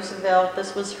 Eleanor Roosevelt,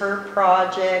 this was her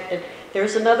project, and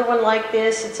there's another one like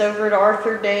this, it's over at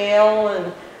Arthurdale,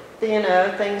 and you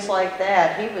know, things like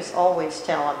that. He was always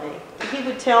telling me. He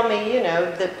would tell me, you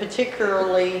know, that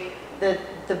particularly that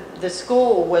the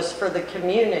school was for the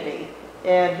community.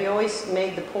 And he always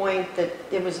made the point that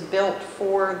it was built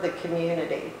for the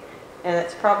community. And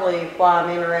that's probably why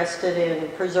I'm interested in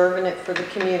preserving it for the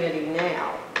community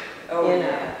now. Oh, you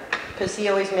know, because he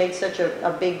always made such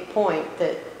a big point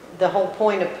that the whole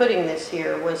point of putting this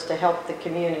here was to help the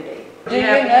community. Do you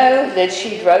know that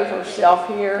she drove herself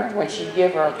here when she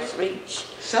gave her speech?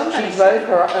 She drove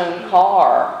her own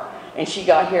car, and she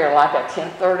got here like at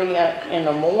 10:30 in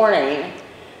the morning,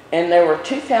 and there were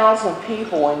 2,000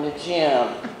 people in the gym.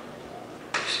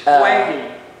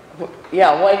 Waiting.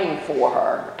 Yeah, waiting for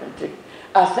her.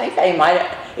 I think they might.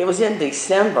 It was in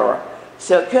December,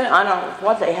 so it couldn't. I don't know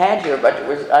what they had here, but it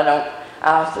was.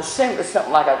 I assumed it was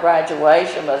something like a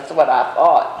graduation. That's what I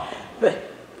thought. But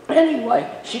anyway,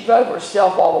 she drove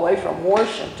herself all the way from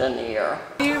Washington here.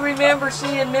 Do you remember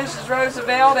seeing Mrs.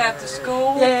 Roosevelt at the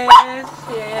school? Yes,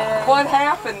 yes. What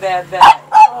happened that day?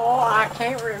 Oh, I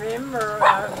can't remember,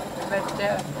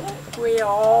 but we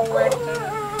all went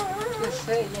to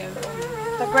see him.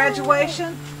 The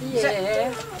graduation?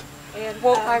 Yeah, and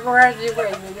I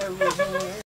graduated over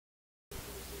here.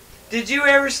 Did you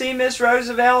ever see Miss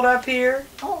Roosevelt up here?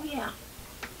 Oh, yeah.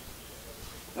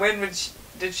 When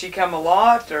did she come a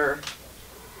lot, or?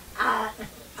 I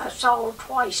saw her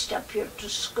twice up here to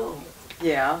school.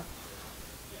 Yeah.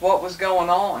 What was going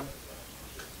on?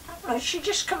 She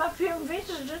just come up here and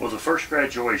visited. Well, the first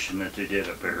graduation that they did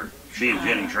up there, she and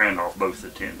Jennings Randolph both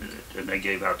attended it, and they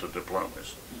gave out the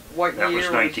diplomas. What year? That was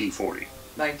 1940.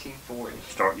 1940.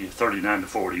 Starting 39 to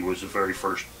 40 was the very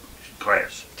first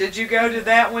class. Did you go to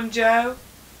that one, Joe?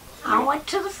 I went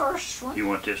to the first one. You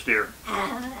went this dear?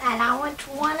 And I went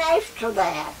to one after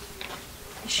that.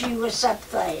 She was up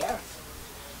there.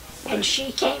 And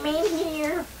she came in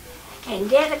here and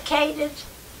dedicated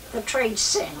the Trade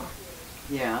Center.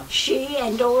 Yeah. She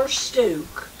and Doris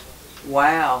Duke.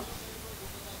 Wow.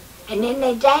 And then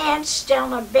they danced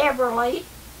down at Beverly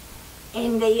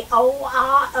in the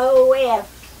OIOF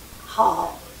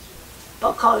hall,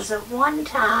 because at one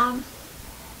time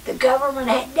the government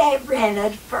had that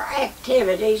rented for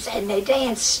activities, and they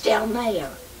danced down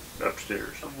there.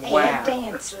 Upstairs. They had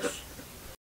dances.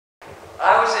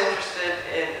 I was interested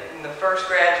in the first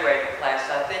graduating class.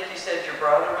 I think you said your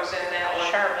brother was in that one?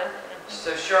 Sherman.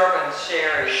 So Sherman,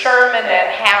 Sherry. Sherman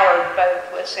and Howard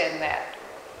both was in that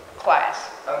class.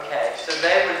 Okay, so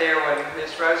they were there when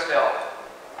Miss Roosevelt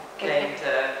came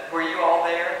to, were you all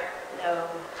there? No,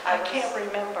 I can't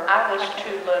remember. I was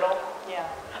too little. Yeah.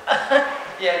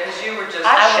 Yeah, because you were just...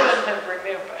 I shouldn't have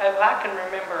remembered. I can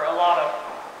remember a lot of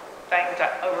things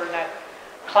over in that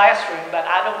classroom, but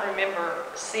I don't remember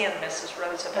seeing Mrs.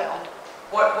 Roosevelt.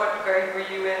 What grade were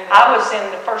you in? I was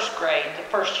in the first grade, the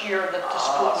first year that the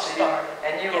school started.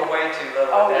 And you were way too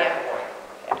little at that point.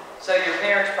 Yeah. So your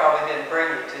parents probably didn't bring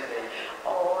you to the...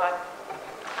 Oh,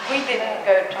 we didn't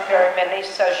go to very many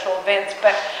social events,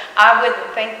 but I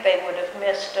wouldn't think they would have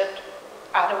missed it.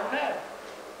 I don't know.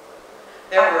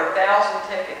 There were 1,000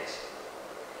 tickets,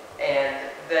 and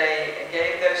they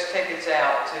gave those tickets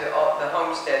out to the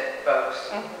Homestead folks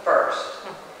first.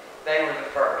 They were the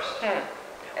first.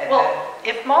 And well,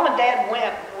 if Mom and Dad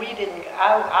went, we didn't.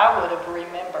 I would have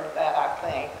remembered that, I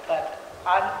think, but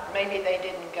maybe they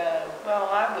didn't go. Well,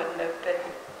 I wouldn't have been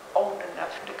old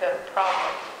enough to go,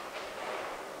 probably.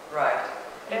 Right.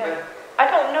 Yeah.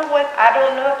 I don't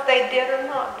know if they did or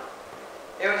not.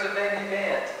 It was a big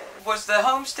event. Was the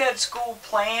Homestead School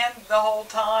planned the whole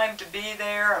time to be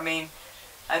there? I mean,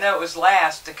 I know it was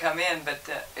last to come in, but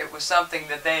it was something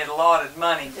that they had allotted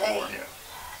money for.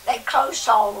 They closed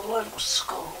all the little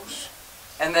schools.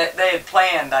 And they had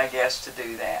planned, I guess, to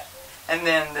do that. And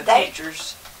then the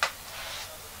teachers...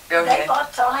 Go ahead. They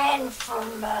bought the land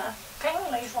from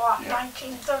Pingley's, what,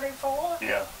 1934?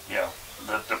 Yeah.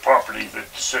 The property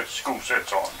that the school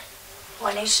sits on.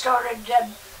 When they started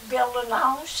building the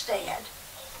homestead.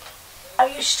 I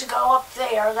used to go up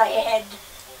there.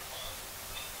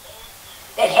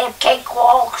 They'd have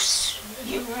cakewalks.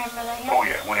 You remember that? Oh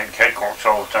yeah, we had cakewalks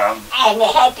all the time. And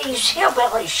they had these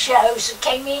hillbilly shows that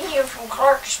came in here from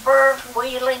Clarksburg,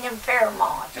 Wheeling, and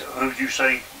Fairmont. Who'd you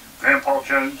say? Grandpa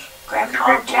Jones?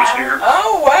 Grandpa Jones was here.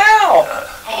 Oh wow!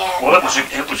 Well,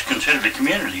 it was considered a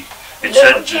community. It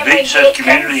said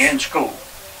community and school.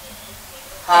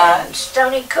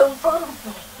 Stoney Cooper,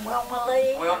 Wilma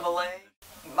Lee. Wilma Lee.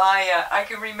 I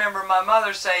can remember my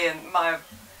mother saying my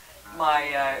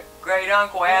great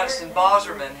uncle Addison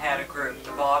Boserman had a group,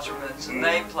 the Bosermans, and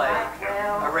they played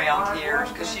around here.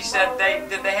 Because she said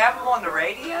did they have them on the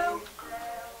radio?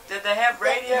 Did they have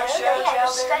radio shows They had a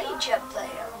out there? stage up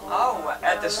there. Oh,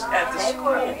 at the They school.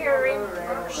 were here in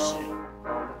person.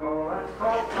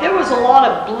 There was a lot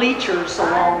of bleachers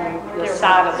along the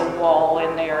side of the wall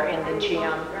in there in the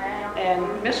gym. And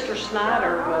Mr.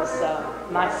 Snyder was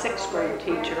my 6th grade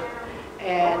teacher,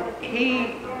 and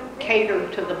he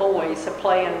catered to the boys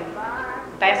playing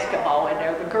basketball in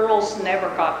there. The girls never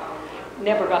got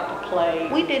to play.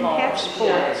 We didn't have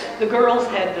sports. The girls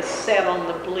had to sit on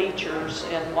the bleachers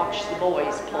and watch the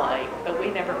boys play, but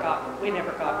we never got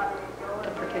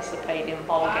to participate in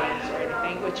ball games or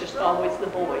anything. It was just always the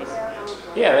boys.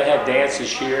 Yeah, they had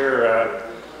dances here.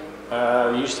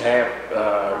 Used to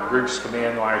have groups come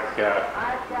in, like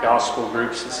gospel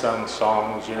groups that sung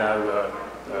songs, you know.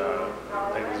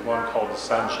 I think there was one called the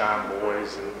Sunshine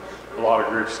Boys, and a lot of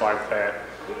groups like that.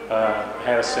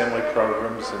 Had assembly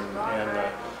programs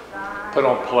and put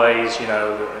on plays, you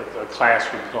know. The class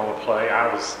would put on a play.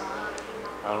 I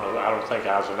don't think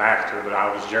I was an actor, but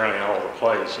I was generally in all the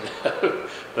plays, you know.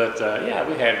 But yeah,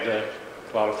 we had a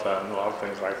lot of fun, a lot of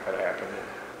things like that happened.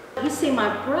 You see,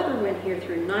 my brother went here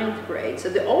through 9th grade, so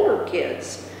the older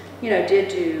kids, you know, did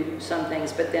do some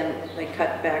things, but then they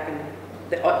cut back, and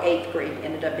the 8th grade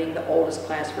ended up being the oldest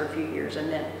class for a few years, and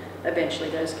then eventually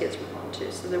those kids were gone too.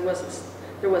 So there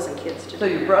wasn't kids to do. So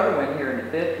your brother went here in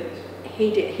the 50s?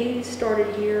 He did. He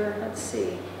started here. Let's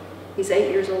see. He's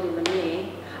 8 years older than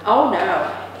me. Oh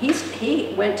no,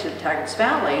 he went to Tygart's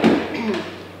Valley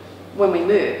when we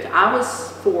moved. I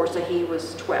was 4, so he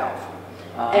was 12.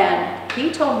 And he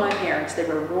told my parents they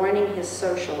were ruining his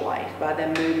social life by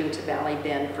them moving to Valley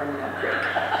Bend from Mill Creek.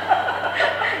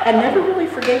 And never really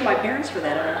forgave my parents for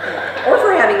that, I don't think. Or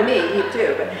for having me,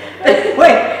 too.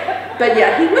 But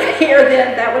yeah, he went here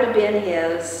then. That would have been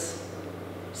his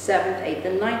 7th, 8th,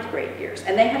 and 9th grade years.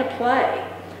 And they had a play.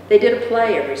 They did a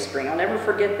play every spring. I'll never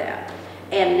forget that.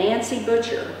 And Nancy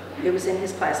Butcher, who was in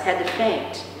his class, had to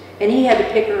faint. And he had to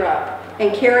pick her up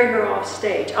and carry her off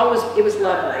stage. It was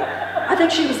lovely. I think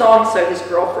she was also his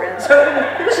girlfriend, so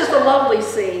it was just a lovely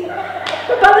scene.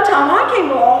 But by the time I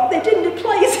came along, they didn't do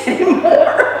plays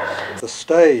anymore. The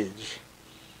stage,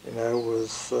 you know,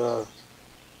 was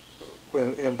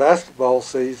when in basketball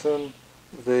season,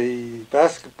 the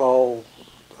basketball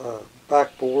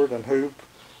backboard and hoop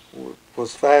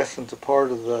was fastened to part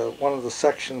of one of the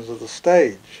sections of the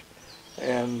stage,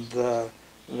 and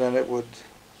then it would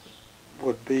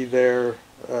be there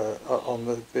on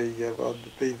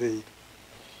the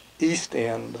east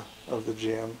end of the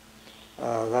gym.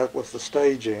 That was the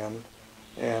stage end,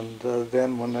 and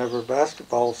then whenever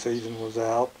basketball season was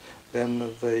out, then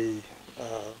the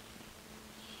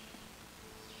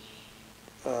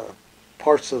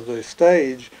parts of the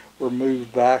stage were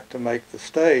moved back to make the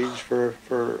stage for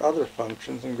other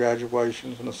functions and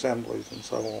graduations and assemblies and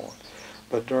so on.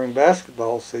 But during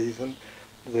basketball season,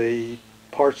 the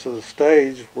parts of the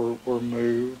stage were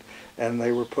moved and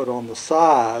they were put on the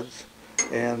sides,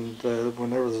 and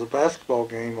when there was a basketball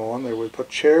game on, they would put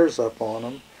chairs up on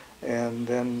them, and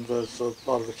then a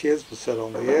lot of the kids would sit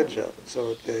on the edge of it, so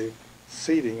it gave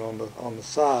seating on the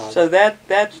side. So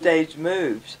that stage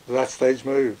moves. That stage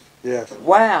moved, yes.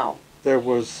 Wow. There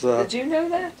was. Did you know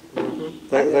that?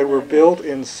 They were built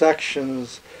in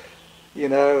sections, you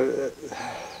know.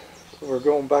 We're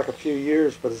going back a few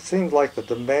years, but it seems like the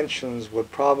dimensions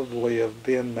would probably have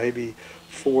been maybe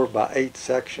 4 by 8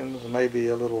 sections, maybe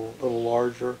a little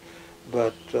larger.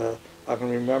 But I can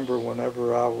remember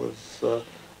whenever I was,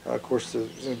 of course,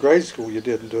 in grade school you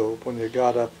didn't do it. When you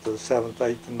got up to 7th,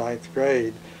 8th, and 9th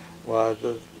grade, why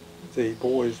the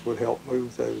boys would help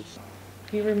move those.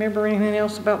 Do you remember anything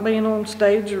else about being on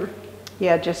stage? Or?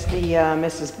 Yeah, just the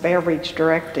Mrs. Beveridge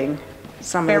directing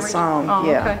some of the songs. Oh,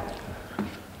 yeah.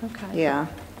 Okay. Yeah,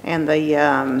 and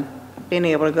the being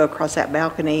able to go across that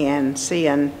balcony and see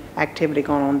an activity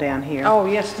going on down here. Oh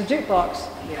yes, the jukebox.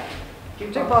 Yeah.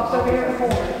 Jukebox over here in the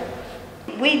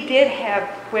corner. We did have,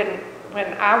 when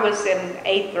I was in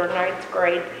 8th or 9th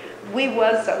grade, we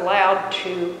was allowed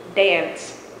to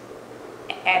dance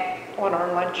on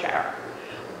our lunch hour.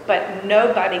 But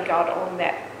nobody got on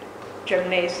that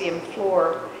gymnasium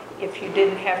floor if you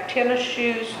didn't have tennis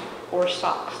shoes or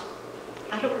socks.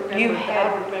 I don't remember. I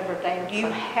don't remember dancing. You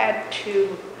had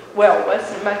to. Well, it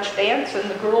wasn't much dancing.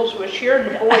 The girls was here,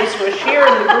 and the boys was here,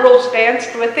 and the girls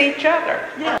danced with each other.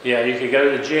 Yeah, you could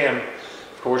go to the gym.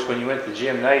 Of course, when you went to the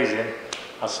gymnasium,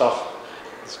 I saw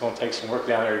it's going to take some work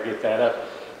down there to get that up.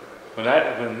 When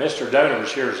Mr. Donor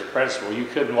was here as a principal, you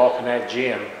couldn't walk in that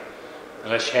gym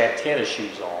unless you had tennis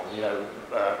shoes on. You know,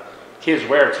 kids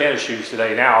wear tennis shoes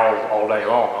today now all day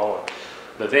long.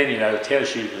 But then, you know, tennis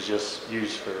shoes was just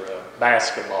used for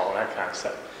basketball and that kind of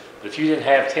stuff. But if you didn't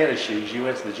have tennis shoes, you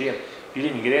went to the gym, you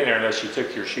didn't get in there unless you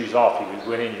took your shoes off. You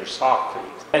went in your sock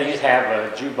feet. And you'd have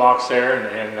a jukebox there,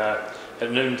 and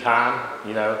at noontime,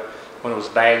 you know, when it was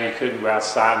bad, you couldn't go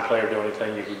outside and play or do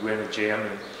anything. You could go in the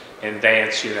gym and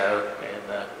dance, you know.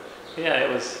 And yeah, it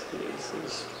was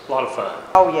a lot of fun.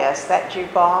 Oh yes, that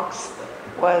jukebox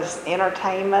was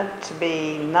entertainment to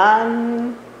be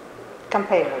none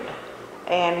compared.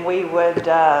 And we would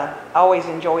always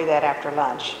enjoy that after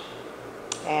lunch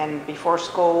and before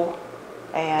school,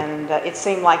 and it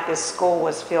seemed like this school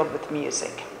was filled with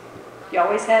music. You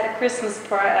always had a Christmas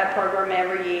program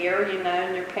every year, you know,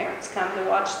 and your parents come to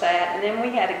watch that. And then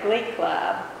we had a glee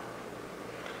club.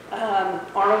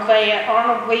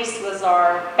 Arnold Weiss was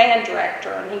our band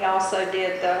director, and he also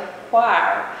did the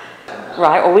choir.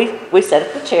 Right, well, we set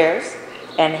up the chairs,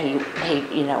 and he,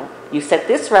 you know, you set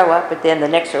this row up, but then the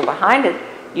next row behind it,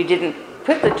 you didn't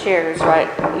put the chairs right.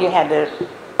 You had to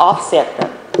offset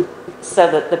them so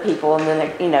that the people in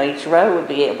the, you know, each row would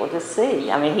be able to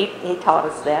see. I mean, he taught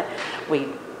us that.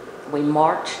 We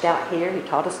marched out here. He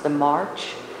taught us to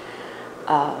march.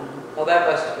 Well, that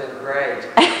must have been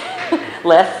great.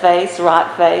 Left face,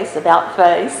 right face, about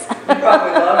face. You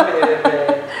probably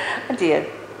loved it.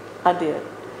 I did.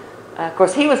 Of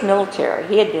course, he was military.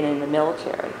 He had been in the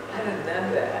military. I didn't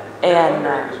know that. And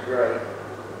it was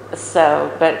great.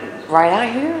 So, but right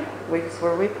out here was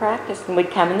where we practiced, and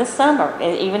we'd come in the summer,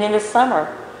 and even in the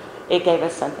summer, it gave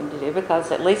us something to do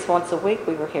because at least once a week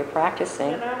we were here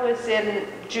practicing. When I was in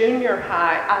junior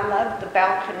high, I loved the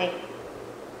balcony.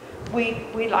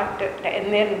 We liked it,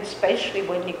 and then especially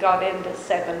when you got into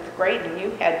 7th grade and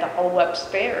you had the whole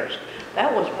upstairs.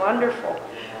 That was wonderful.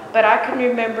 But I can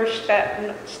remember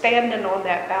standing on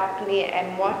that balcony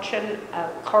and watching a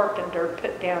carpenter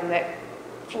put down that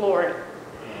flooring.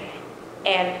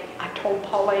 And I told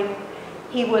Pauline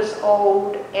he was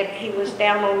old and he was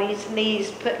down on his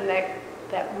knees putting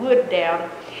that wood down.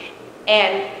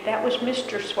 And that was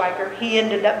Mr. Swagger. He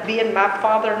ended up being my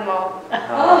father-in-law.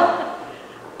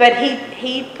 But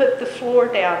he put the floor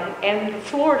down, and the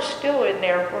floor is still in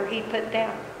there where he put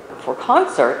down. For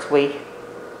concerts, we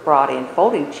brought in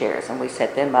folding chairs and we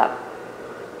set them up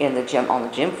in the gym, on the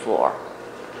gym floor.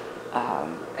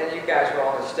 And you guys were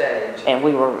on the stage. And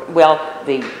we were, well,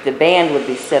 the band would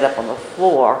be set up on the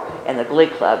floor, and the Glee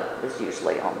Club was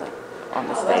usually on the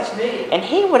stage. That's neat. And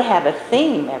he would have a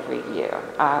theme every year.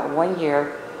 One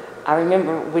year, I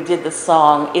remember we did the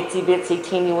song "Itsy Bitsy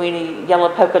Teeny Weeny Yellow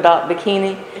Polka Dot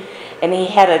Bikini," and he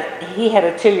had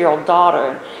a 2-year-old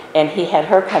daughter, and he had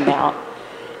her come out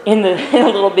in a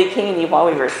little bikini while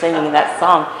we were singing that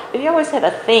song. But he always had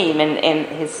a theme, and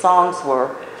his songs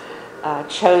were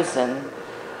chosen.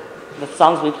 The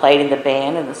songs we played in the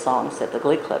band and the songs that the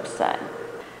Glee Club sang.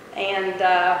 And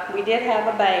we did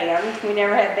have a band. We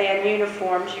never had band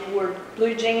uniforms. You wore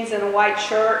blue jeans and a white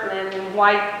shirt and then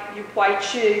white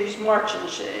shoes, marching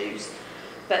shoes.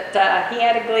 But he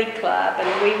had a Glee Club,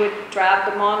 and we would drive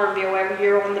to Monterville every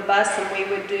year on the bus, and we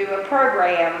would do a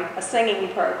program, a singing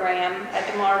program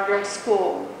at the Monterville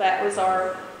school. That was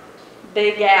our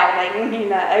big outing, you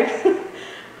know.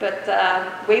 But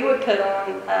we would put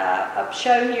on a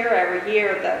show here every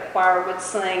year. The choir would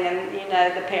sing, and you know,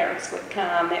 the parents would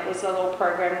come. It was a little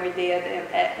program we did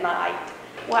at night.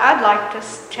 Well, I'd like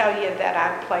to tell you that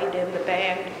I played in the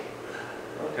band.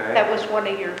 Okay. That was one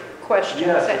of your questions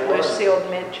that Lucille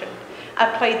mentioned.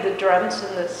 I played the drums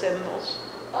and the cymbals,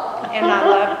 and I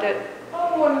loved it.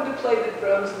 I wanted to play the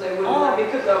drums, and they wouldn't let me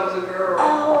because I was a girl.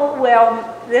 Oh,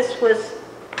 well, this was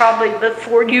probably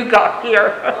before you got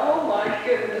here. Oh my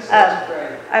goodness, that's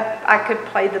great. I could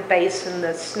play the bass and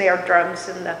the snare drums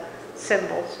and the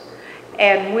cymbals.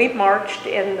 And we marched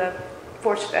in the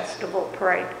Force Festival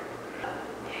Parade.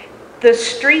 The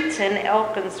streets in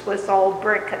Elkins was all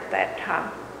brick at that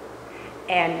time.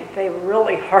 And they were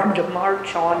really hard to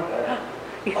march on.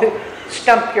 You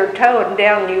stump your toe and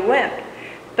down you went.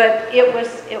 But it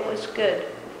was good.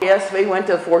 Yes, we went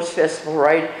to the Force Festival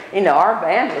Parade. You know, our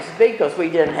band was big because we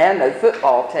didn't have no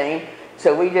football team,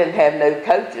 so we didn't have no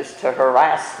coaches to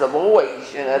harass the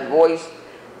boys. You know, the boys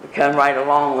would come right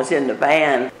along, was in the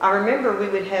band. I remember we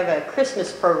would have a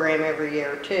Christmas program every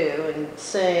year too, and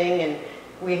sing,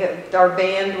 and our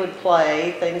band would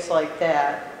play, things like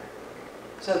that.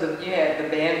 So the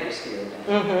band was here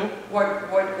then. Mm-hmm.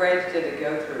 What grades did it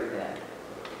go through then?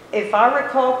 If I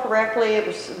recall correctly, it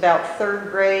was about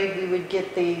 3rd grade. We would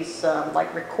get these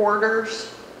like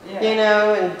recorders, you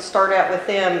know, and start out with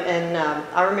them. And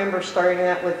I remember starting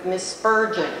out with Miss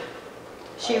Spurgeon.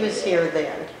 She was here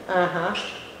then.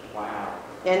 Wow.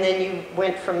 And then you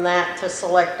went from that to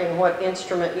selecting what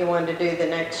instrument you wanted to do the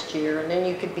next year, and then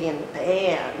you could be in the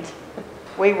band.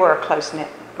 We were a close-knit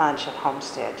bunch at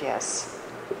Homestead, yes.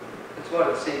 That's what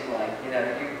it seemed like, you know,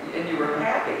 and you were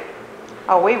happy.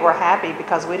 Oh, we were happy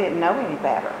because we didn't know any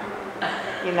better.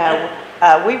 You know,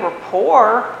 we were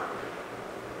poor,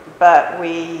 but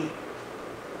we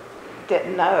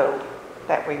didn't know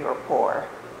that we were poor.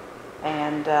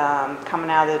 And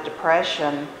coming out of the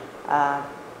Depression,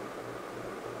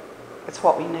 it's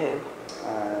what we knew.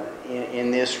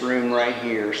 In this room right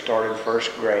here, started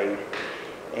 1st grade,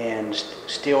 and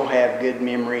still have good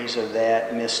memories of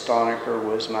that. Miss Stonecker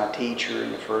was my teacher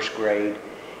in the 1st grade,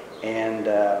 and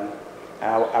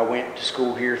I went to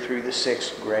school here through the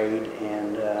 6th grade,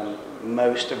 and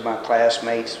most of my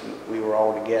classmates, we were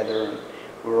all together, and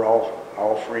we were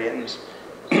all friends,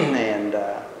 and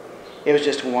it was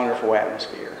just a wonderful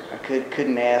atmosphere. I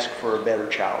couldn't ask for a better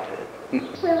childhood.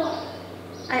 Well,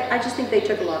 I just think they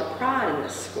took a lot of pride in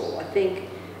this school. I think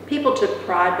people took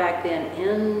pride back then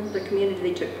in the community.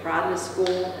 They took pride in the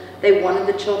school. They wanted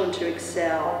the children to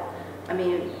excel. I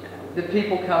mean, did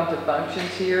people come to functions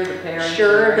here, the parents?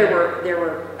 Sure, there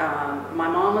were my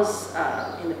mom was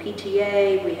in the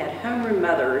PTA. We had homeroom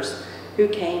mothers who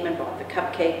came and bought the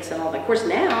cupcakes and all that. Of course,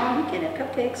 now you can't have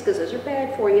cupcakes because those are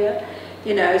bad for you.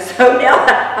 You know, so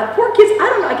now poor kids, I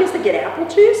don't know, I guess they get apple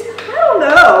juice. I don't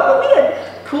know, but we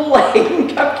had Kool-Aid and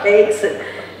cupcakes, and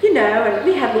you know, and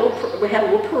we had a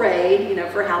little parade, you know,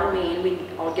 for Halloween. We'd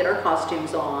all get our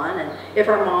costumes on, and if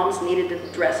our moms needed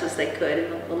to dress us, they could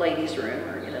in the ladies' room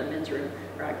or, you know, the men's room.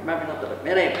 Or I remember not the,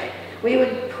 but anyway, we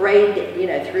would parade, you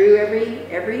know, through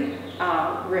every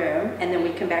room, and then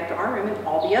we'd come back to our room, and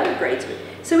all the other grades would.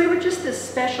 So we were just this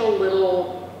special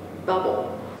little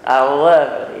bubble. I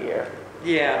love it here.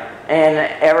 Yeah. And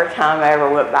every time I ever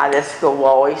went by this school, I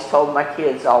always told my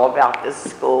kids all about this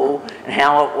school and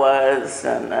how it was,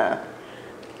 and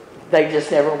they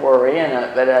just never were in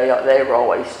it, but they were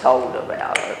always told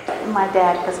about it. My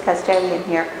dad was custodian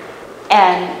here,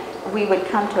 and we would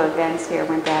come to events here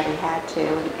when Daddy had to,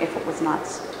 if it was not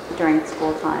during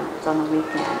school time, it was on the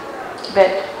weekend. But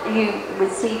you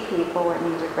would see people and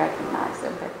you would recognize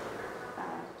them. But,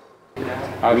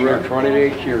 I was there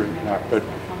 28 years, and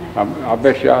I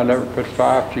bet you I never put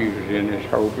 5 fuses in this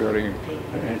whole building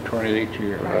in 28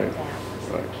 years.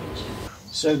 Right?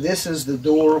 So this is the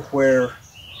door where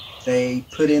they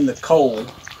put in the coal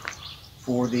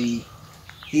for the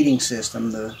heating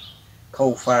system, the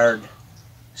coal-fired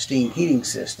steam heating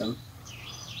system.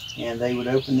 And they would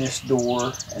open this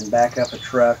door and back up a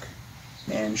truck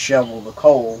and shovel the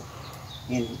coal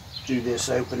in through this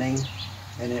opening,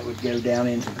 and it would go down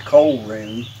into the coal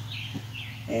room.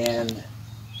 And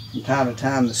from time to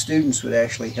time the students would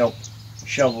actually help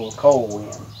shovel the coal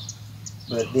in.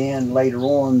 But then later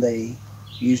on they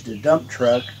used a dump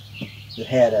truck that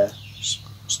had a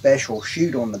special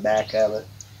chute on the back of it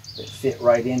that fit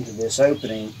right into this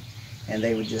opening, and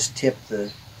they would just tip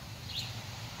the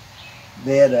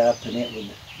bed up and it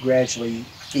would gradually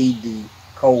feed the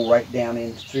coal right down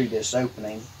in through this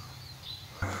opening.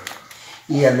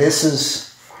 Yeah, this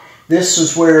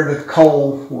is where the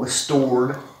coal was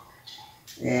stored,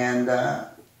 and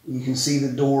you can see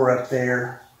the door up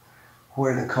there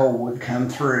where the coal would come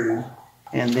through,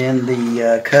 and then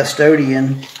the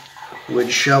custodian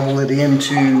would shovel it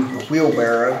into a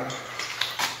wheelbarrow,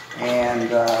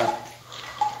 and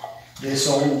this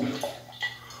old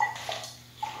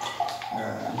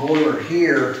boiler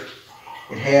here,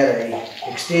 it had a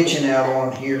extension out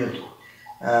on here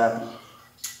that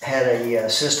had a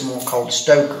system called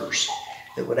stokers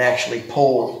that would actually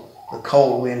pull the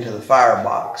coal into the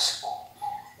firebox.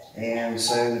 And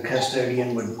so the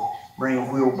custodian would bring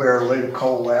a wheelbarrow load of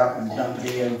coal out and dump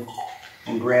it in,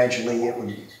 and gradually it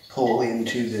would pull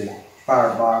into the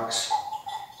firebox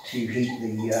to heat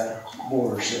the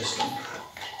boiler system.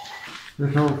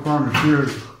 This whole front here,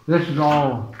 this is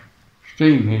all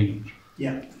steam heat.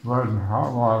 Yeah. Wasn't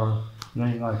hot water, it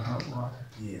ain't like hot water.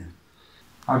 Yeah.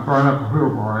 I brought up a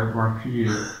wheelbarrow once a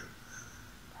year,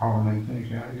 hauling them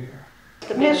things out here.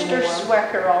 Mr.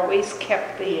 Swecker always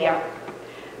kept the,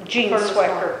 Gene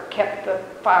Swecker kept the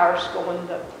fires going,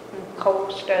 the coal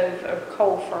stove or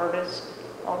coal furnace,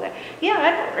 all that. Yeah,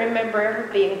 I don't remember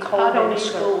ever being cold in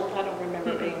school. I don't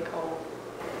remember being cold.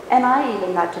 and I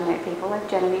even got to know people like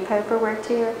Genevieve Poper worked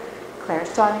here, Claire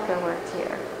Stoniker worked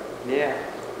here. Yeah.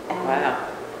 And, Wow.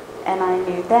 And I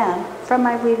knew them from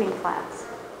my weaving class.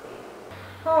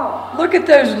 Oh, look at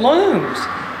those looms.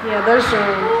 Yeah, those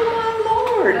are. Oh my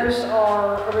Lord. Those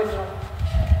are original.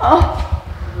 Oh,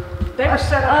 They were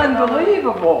set up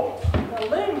unbelievable. in the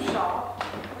loom shop,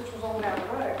 which was on down the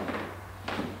road.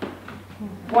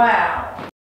 Wow.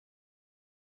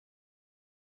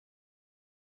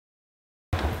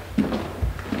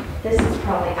 This is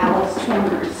probably Alice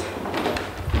Turner's.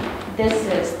 This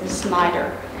is the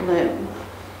Snyder loom.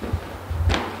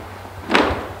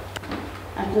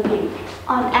 I'm looking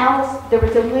on Alice. There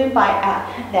was a loom by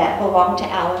that belonged to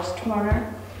Alice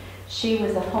Turner. She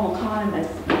was a home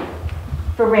economist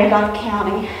for Randolph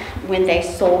County when they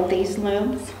sold these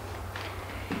looms,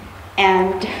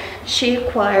 and she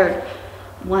acquired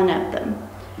one of them.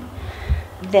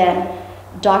 Then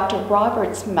Dr.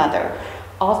 Roberts' mother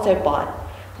also bought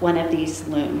one of these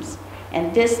looms,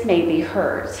 and this may be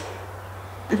hers.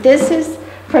 This is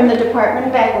from the Department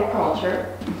of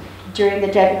Agriculture during the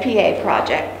WPA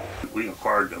project. We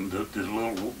acquired them. The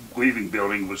little weaving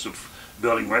building was the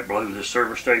building right below the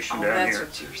service station down here.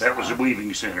 That was a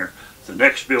weaving center. The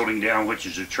next building down, which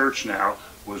is a church now,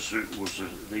 was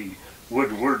the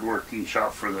woodworking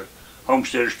shop for the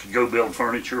homesteaders could go build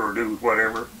furniture or do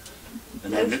whatever.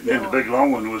 And then the big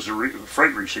long one was the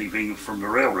freight receiving from the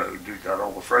railroad that got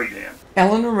all the freight in.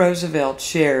 Eleanor Roosevelt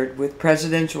shared with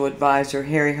presidential advisor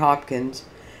Harry Hopkins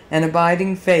an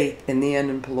abiding faith in the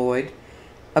unemployed,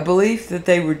 a belief that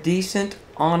they were decent,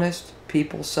 honest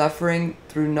people suffering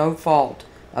through no fault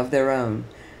of their own,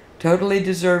 totally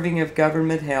deserving of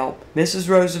government help. Mrs.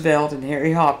 Roosevelt and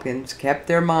Harry Hopkins kept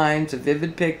their minds a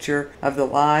vivid picture of the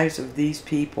lives of these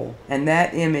people, and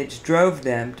that image drove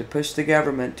them to push the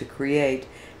government to create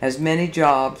as many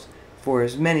jobs for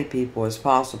as many people as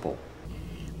possible.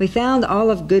 We found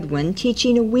Olive Goodwin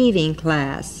teaching a weaving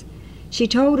class. She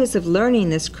told us of learning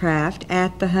this craft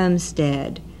at the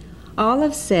homestead.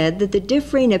 Olive said that the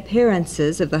differing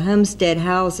appearances of the homestead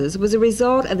houses was a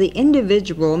result of the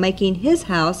individual making his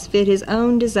house fit his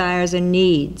own desires and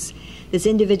needs. This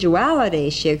individuality,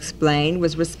 she explained,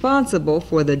 was responsible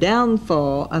for the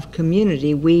downfall of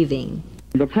community weaving.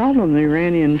 The problem they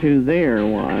ran into there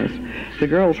was the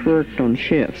girls worked on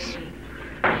shifts,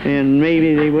 and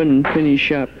maybe they wouldn't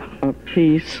finish up a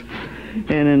piece, and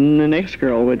then the next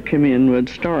girl would come in, would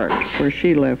start where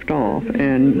she left off,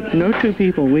 and no two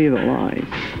people weave alike,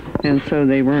 and so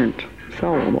they weren't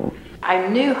inconsolable. I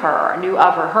knew her, I knew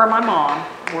of her. Her and my mom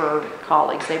were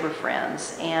colleagues, they were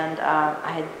friends. And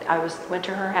went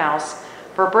to her house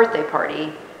for a birthday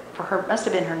party for her, must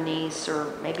have been her niece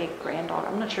or maybe a granddaughter.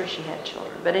 I'm not sure if she had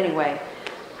children. But anyway,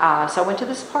 so I went to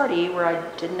this party where I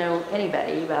didn't know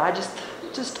anybody, but I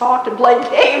just talked and played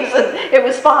games, and it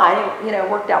was fine. It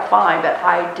worked out fine, but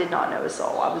I did not know a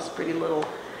soul. I was pretty little.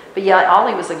 But yeah,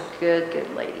 Ollie was a good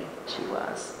lady. She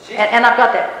was. And I've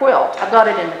got that quilt. I've got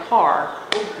it in the car.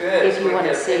 Oh, good. If you want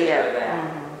to see it.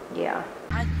 Yeah.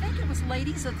 I think it was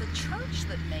ladies of the church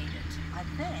that made it, I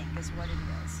think, is what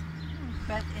it is.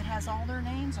 But it has all their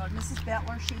names on it. Mrs.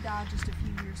 Bettler, she died just a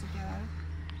few years ago.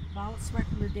 Violet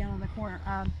Swecker lived down in the corner.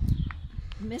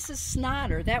 Mrs.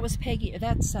 Snyder, that's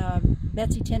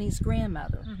Betsy Tenney's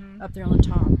grandmother up there on the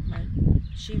top.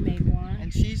 She made one.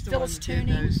 And she's the Phyllis one that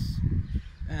did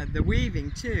those, the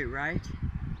weaving too, right?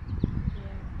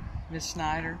 Miss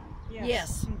Snyder?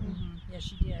 Yes. Yes,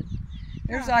 she did.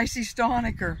 There's Icy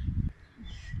Stoniker.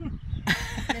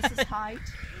 Mrs. Height.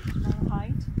 Mona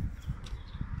Height.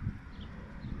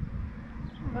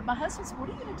 But my husband said, what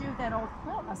are you going to do with that old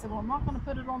quilt? I said, well, I'm not going to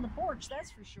put it on the porch,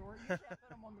 that's for sure. Usually I put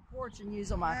them on the porch and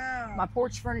use on my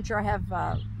porch furniture. I have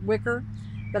wicker.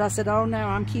 But I said, oh no,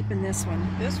 I'm keeping this one.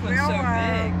 This one's so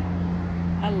big.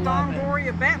 I love it.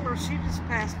 Gloria Bettler, she just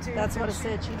passed too. That's what I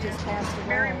said, she just passed away.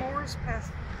 Mary Moore's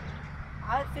passed.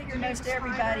 I figure most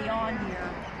everybody on here.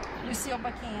 Lucille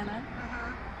Buchanan.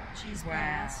 She's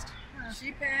passed.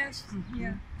 She passed?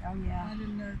 Yeah. Oh yeah. I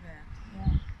didn't know that.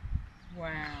 Yeah.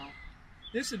 Wow.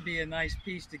 This would be a nice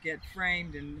piece to get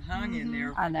framed and hung in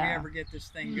there if I know. we ever get this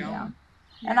thing going.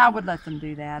 And I would let them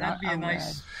do that. That'd be a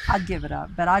nice... I'd give it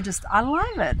up. But I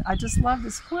love it. I just love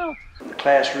this quilt. The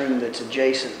classroom that's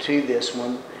adjacent to this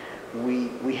one,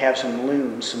 we have some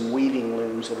looms, some weaving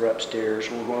looms that are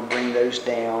upstairs. We're going to bring those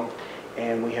down,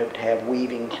 and we hope to have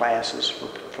weaving classes for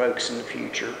folks in the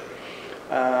future.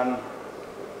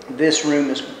 This room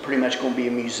is pretty much going to be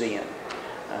a museum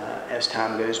as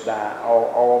time goes by.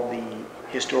 All the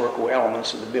historical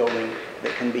elements of the building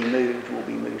that can be moved will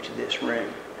be moved to this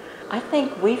room. I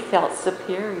think we felt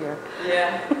superior.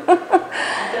 Yeah.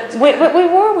 We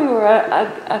were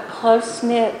a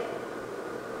close-knit,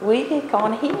 we had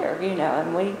gone here,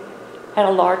 and we had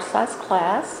a large-sized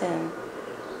class, and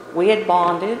we had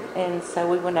bonded, and so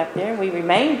we went up there, and we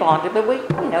remained bonded, but we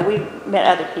met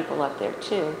other people up there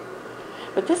too.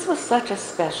 But this was such a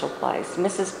special place.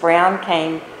 Mrs. Brown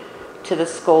came to the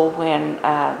school when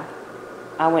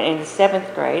I went into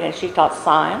 7th grade, and she taught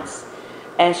science,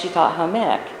 and she taught home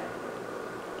ec.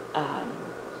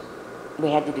 We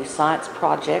had to do science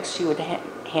projects. She would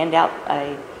hand out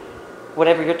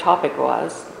whatever your topic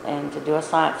was, and to do a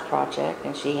science project,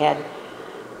 and she had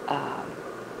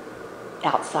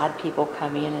outside people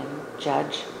come in and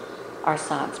judge our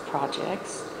science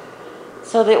projects.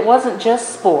 So that it wasn't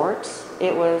just sports,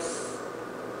 it was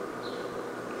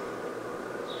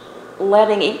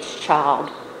letting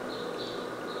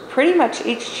pretty much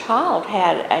each child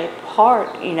had a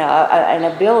part, an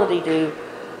ability to,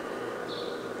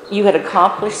 you had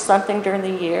accomplished something during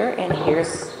the year, and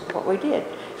here's what we did.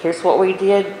 Here's what we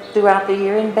did throughout the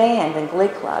year in band and glee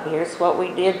club. Here's what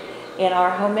we did in our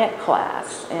home ec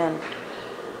class. And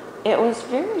it was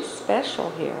very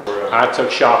special here. I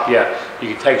took shop,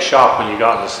 you could take shop when you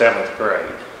got in the 7th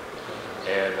grade.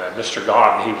 And Mr.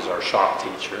 Godden, he was our shop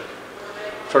teacher.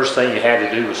 First thing you had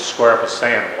to do was square up a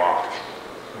sand block.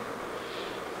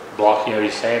 Block,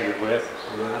 you sanded with.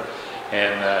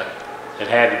 And it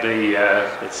had to be,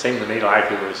 it seemed to me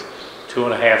like it was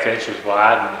 2.5 inches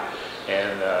wide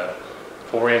and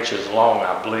 4 inches long,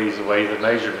 I believe, the way the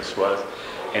measurements was.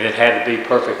 And it had to be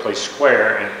perfectly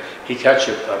square. And he cut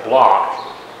you a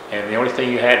block, and the only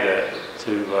thing you had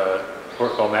to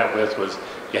work on that with was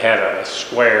you had a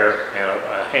square and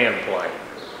a hand plane,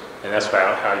 and that's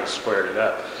how you squared it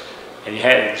up. And you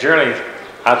had generally,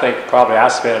 I think probably I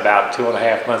spent about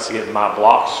 2.5 months getting my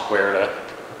blocks squared up.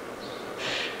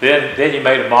 Then you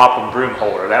made a mop and broom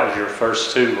holder. That was your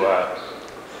first two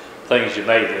things you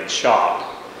made in shop.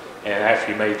 And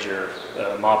after you made your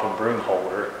mop and broom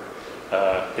holder,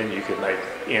 then you could make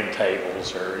end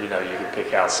tables, or you could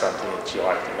pick out something that you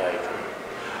like to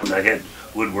make. I had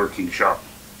woodworking shop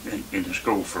in the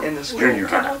school for school. junior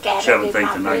high, 7th,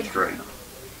 8th, and 9th grade.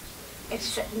 It's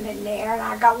sitting in there, and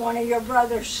I got one of your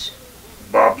brothers.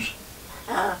 Bob's.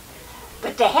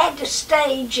 But they had the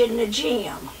stage in the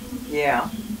gym. Yeah.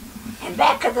 And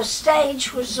back of the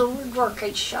stage was the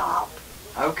woodworking shop.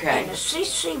 Okay. And the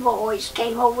CC boys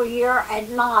came over here at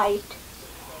night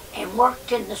and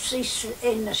worked in the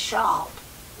shop.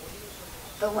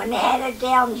 But when they had it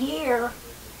down here,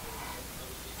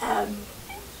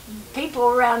 people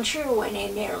around sure went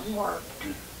in there and worked.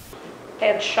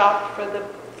 Had shop for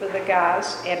the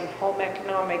guys and home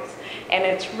economics, and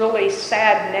it's really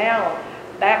sad now.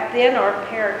 Back then, our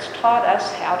parents taught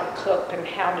us how to cook and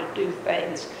how to do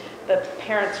things. The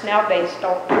parents nowadays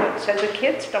don't do it, so the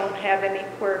kids don't have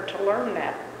anywhere to learn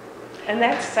that, and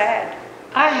that's sad.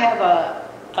 I have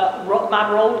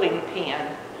my rolling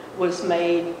pin was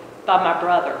made by my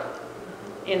brother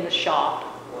in the shop,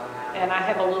 and I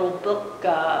have a little book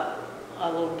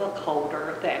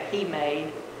holder that he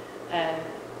made, and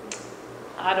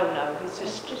I don't know. It's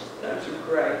just those are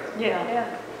great. Yeah.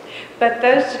 But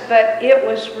it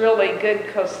was really good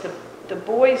because the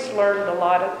boys learned a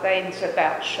lot of things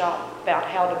about shop, about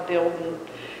how to build and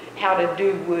how to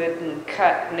do wood and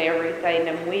cut and everything.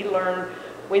 And we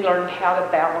learned how to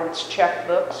balance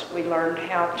checkbooks. We learned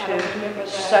how to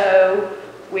sew.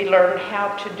 We learned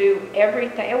how to do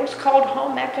everything. It was called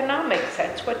home economics.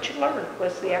 That's what you learned,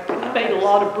 was the economics. I made a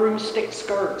lot of broomstick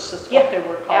skirts, is what they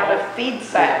were called. Out of feed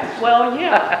sacks. Well,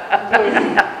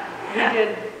 yeah.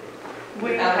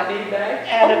 We out of feed bags?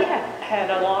 had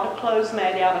a lot of clothes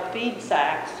made out of feed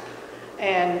sacks.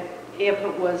 And if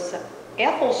it was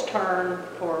Ethel's turn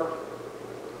for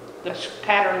the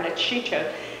pattern that she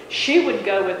chose, she would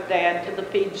go with Dad to the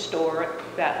feed store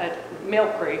at Mill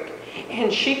Creek,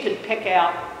 and she could pick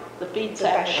out the feed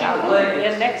sack she wanted.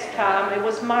 And next time it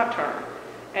was my turn,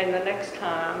 and the next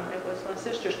time it was my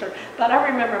sister's turn. But I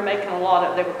remember making a lot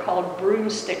of, they were called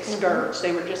broomstick skirts.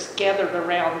 They were just gathered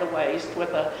around the waist with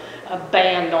a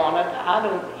band on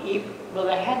it. Well,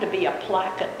 there had to be a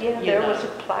placket. Yeah, there was a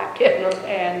placket.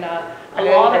 And a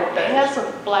lot of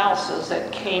peasant blouses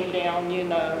that came down,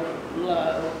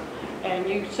 low.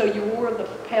 And so you wore the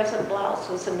peasant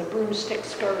blouses and the broomstick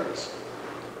skirts.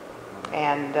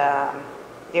 And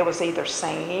it was either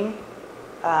singing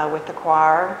with the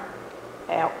choir,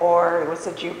 or it was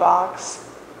a jukebox.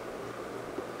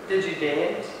 Did you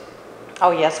dance?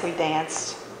 Oh yes, we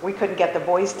danced. We couldn't get the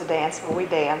boys to dance, but we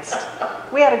danced.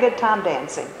 We had a good time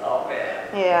dancing. Oh,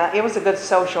 yeah. Yeah, it was a good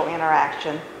social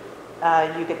interaction.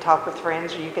 You could talk with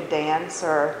friends, or you could dance,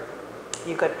 or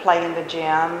you could play in the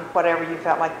gym, whatever you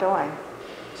felt like doing.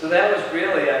 So that was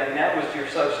really, that was your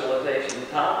socialization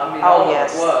time? Oh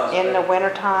yes, it was, in the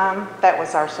wintertime, that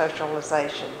was our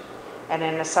socialization. And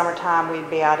in the summertime,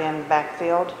 we'd be out in the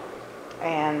backfield,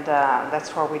 and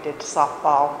that's where we did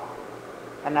softball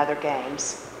and other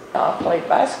games. I played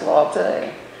basketball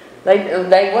too. They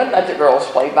wouldn't let the girls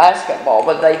play basketball,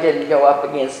 but they didn't go up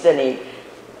against any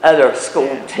other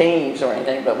school teams or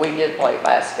anything, but we did play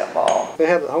basketball.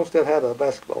 Homestead had a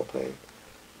basketball team,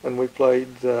 and we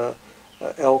played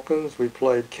Elkins, we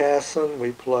played Casson,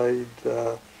 we played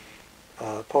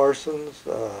Parsons,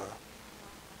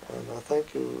 and I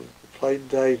think we played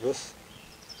Davis.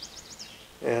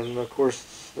 And of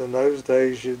course, in those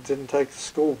days, you didn't take the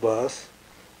school bus.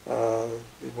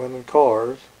 You went in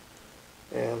cars.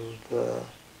 And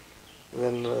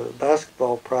then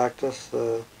basketball practice,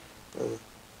 there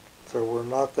were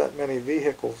not that many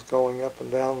vehicles going up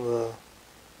and down the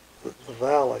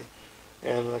valley.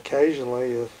 And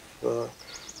occasionally, if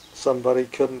somebody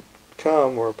couldn't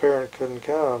come or a parent couldn't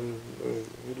come,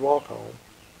 you'd walk home.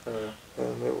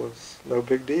 And it was no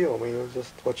big deal. I mean, it was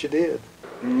just what you did.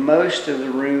 Most of the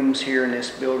rooms here in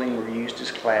this building were used as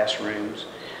classrooms.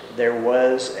 There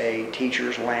was a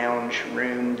teacher's lounge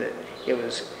room that it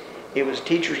was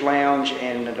teacher's lounge,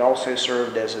 and it also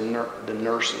served as the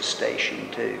nurse's station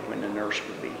too, when the nurse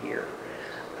would be here.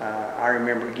 I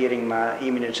remember getting my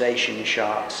immunization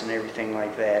shots and everything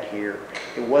like that here.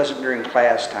 It wasn't during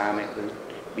class time. It would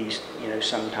be,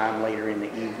 sometime later in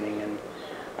the evening, and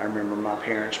I remember my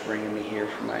parents bringing me here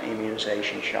for my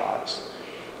immunization shots.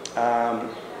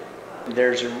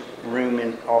 There's a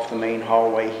room off the main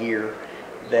hallway here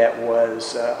that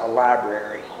was a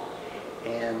library,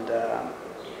 and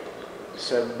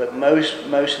but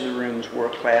most of the rooms were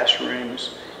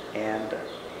classrooms, and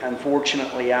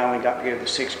unfortunately I only got to go to the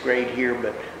 6th grade here,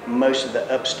 but most of the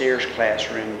upstairs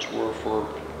classrooms were for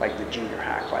like the junior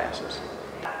high classes.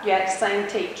 You had the same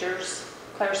teachers.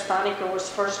 Claire Steinecker was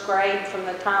 1st grade from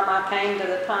the time I came to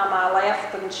the time I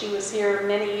left, and she was here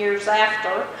many years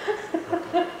after.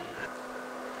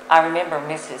 I remember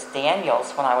Mrs.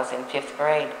 Daniels when I was in 5th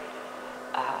grade.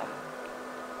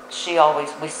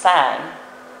 We sang.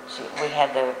 We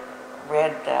had the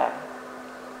red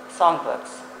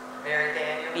songbooks. Mary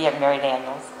Daniels? Yeah, Mary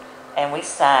Daniels. And we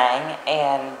sang,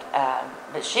 and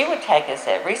but she would take us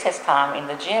at recess time in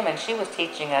the gym, and she was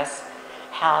teaching us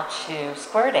how to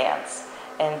square dance.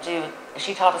 And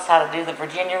she taught us how to do the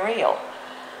Virginia reel.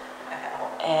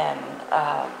 And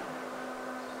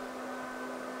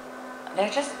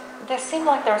there seemed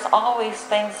like there's always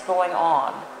things going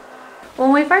on.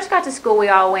 When we first got to school, we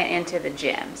all went into the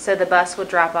gym. So the bus would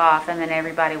drop off and then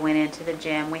everybody went into the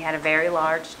gym. We had a very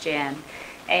large gym,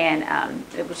 and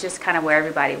it was just kind of where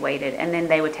everybody waited. And then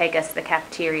they would take us to the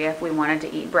cafeteria if we wanted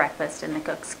to eat breakfast, and the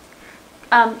cooks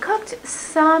cooked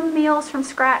some meals from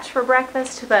scratch for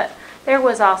breakfast, but there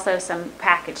was also some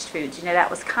packaged foods. You know, that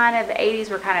was kind of, the 80s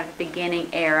were kind of the beginning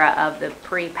era of the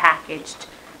pre-packaged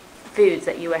foods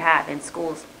that you would have in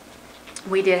schools.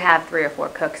 We did have 3 or 4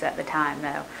 cooks at the time,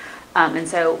 though. And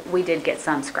so we did get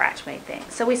some scratch-made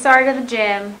things. So we started at the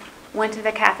gym, went to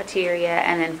the cafeteria,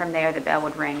 and then from there the bell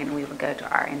would ring and we would go to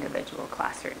our individual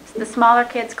classrooms. The smaller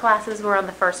kids' classes were on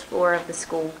the first floor of the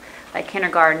school, like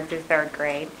kindergarten through 3rd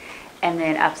grade. And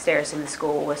then upstairs in the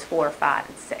school was 4, 5,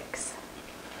 and 6.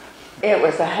 It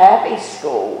was a happy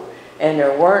school, and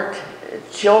there weren't,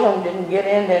 children didn't get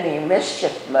into any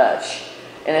mischief much.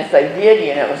 And if they did,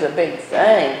 you know, it was a big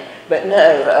thing. But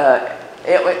no,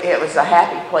 it was a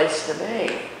happy place to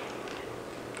be.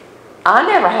 I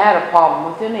never had a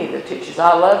problem with any of the teachers.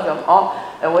 I loved them all.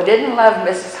 And we didn't love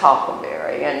Mrs.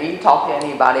 Hockenberry. And you talk to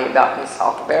anybody about Mrs.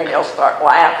 Hockenberry, they'll start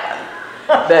laughing.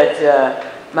 But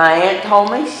my aunt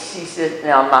told me, she said,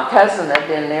 now my cousin had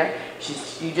been there,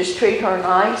 you just treat her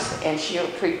nice and she'll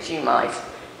treat you nice.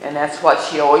 And that's what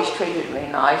she always treated me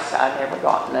nice. I never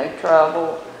got in no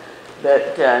trouble.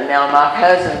 But now my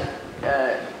cousin,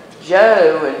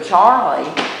 Joe and Charlie,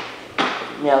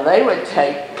 you know, they would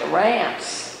take the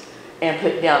ramps and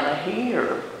put down the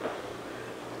heater.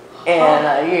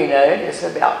 And, you know, it just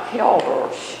about killed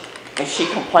her. And she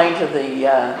complained to the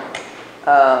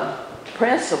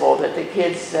principal that the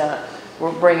kids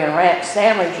were bringing ramp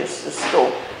sandwiches to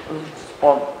school.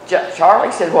 Well,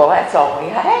 Charlie said, well, that's all we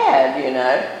had, you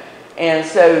know. And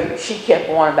so she kept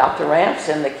on about the ramps,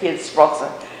 and the kids brought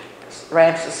some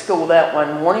ramps to school that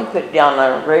one morning, put down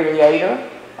the radiator,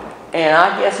 and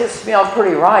I guess it smelled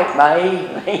pretty right by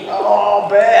evening. Oh,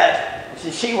 bad.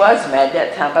 She was mad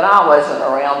that time, but I wasn't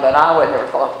around, but I wouldn't have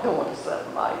thought of doing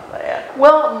something like that.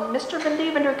 Well, Mr. Van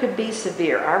Deventer could be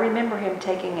severe. I remember him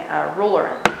taking a ruler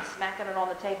and smacking it on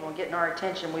the table and getting our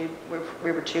attention.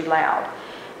 We were too loud.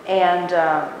 And,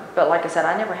 but like I said,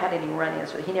 I never had any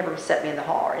run-ins with him. He never set me in the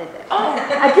hall or anything. Oh,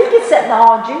 I did get set in the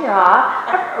hall in junior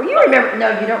high. You remember?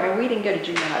 No, you don't remember. We didn't go to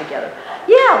junior high together.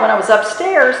 Yeah, when I was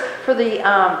upstairs for the,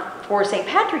 for St.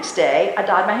 Patrick's Day, I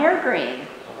dyed my hair green.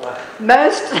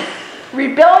 Most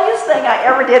rebellious thing I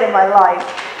ever did in my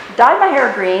life. Dyed my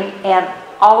hair green, and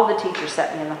all of the teachers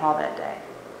set me in the hall that day.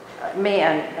 Me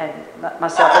and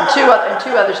myself and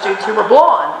two other students who were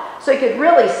blonde, so you could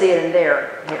really see it in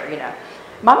their hair, you know.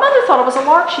 My mother thought it was a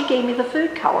lark. She gave me the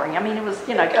food coloring. I mean, it was,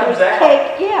 you know, it was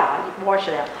cake. Yeah, you can wash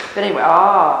it out. But anyway,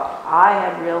 I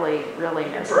had really, really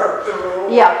missed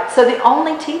it. Yeah, so the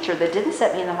only teacher that didn't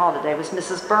set me in the hall today was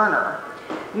Mrs. Berner.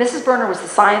 Mrs. Berner was the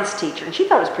science teacher, and she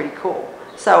thought it was pretty cool.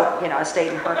 So, you know, I stayed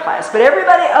in her class. But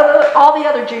everybody, all the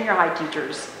other junior high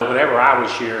teachers. Whenever I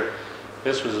was here,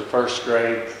 this was the 1st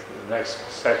grade, the next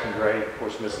 2nd grade. Of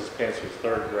course, Mrs. Pence was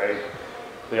 3rd grade.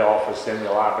 The office in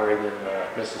the library, then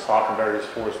Mrs. Hockenberry was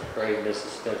 4th grade,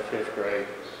 Mrs. Smith 5th grade.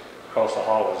 Across the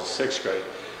hall was the 6th grade.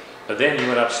 But then you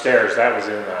went upstairs. That was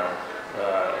in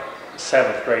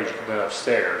 7th grade. You went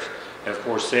upstairs, and of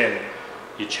course then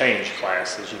you changed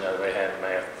classes. You know, they had a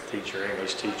math teacher,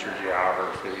 English teacher,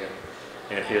 geography,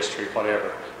 and history,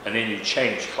 whatever. And then you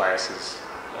changed classes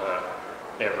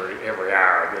every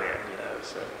hour then. You know,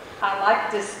 so. I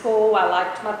liked this school. I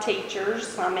liked my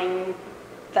teachers. I mean,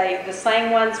 the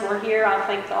same ones were here, I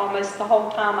think, almost the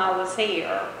whole time I was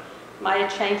here. Might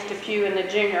have changed a few in the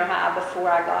junior high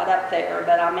before I got up there,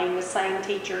 but I mean, the same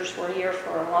teachers were here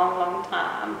for a long, long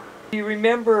time. Do you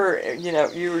remember, you know,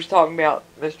 you were talking about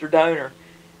Mr. Donor.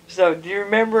 So do you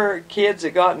remember kids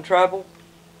that got in trouble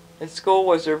in school?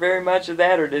 Was there very much of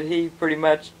that, or did he pretty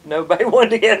much, nobody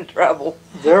wanted to get in trouble?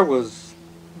 There was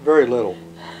very little.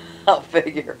 I'll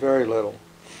figure. Very little.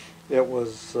 It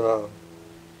was...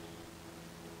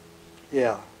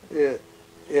 yeah,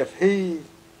 if he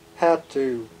had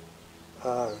to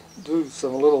do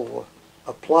some little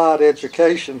applied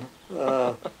education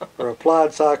or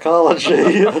applied psychology,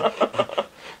 it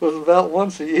was about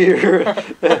once a year.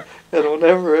 And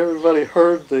whenever everybody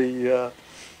heard the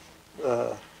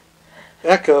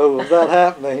echo of that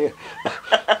happening,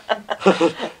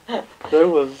 there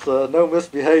was no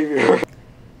misbehavior.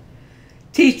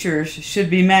 Teachers should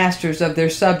be masters of their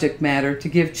subject matter to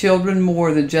give children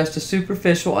more than just a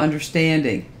superficial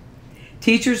understanding.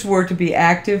 Teachers were to be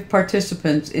active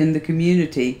participants in the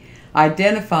community,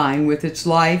 identifying with its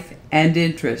life and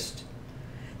interest.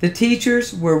 The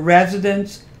teachers were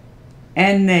residents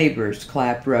and neighbors,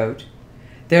 Clapp wrote.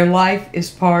 Their life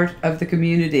is part of the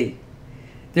community.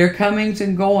 Their comings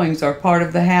and goings are part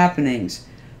of the happenings.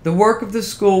 The work of the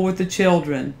school with the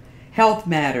children, health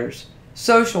matters,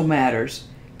 social matters,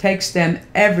 takes them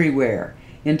everywhere,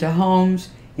 into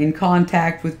homes, in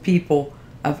contact with people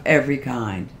of every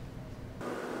kind.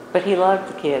 But he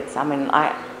loved the kids. I mean,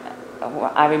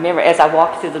 I remember as I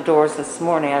walked through the doors this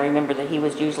morning, I remember that he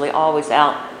was usually always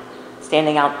out,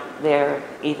 standing out there,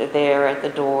 either there at the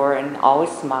door, and always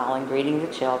smiling, greeting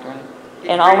the children.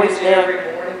 And always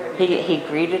there. He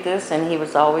greeted us, and he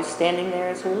was always standing there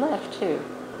as we left, too.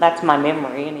 That's my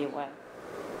memory, anyway.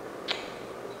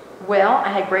 Well, I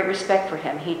had great respect for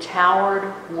him. He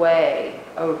towered way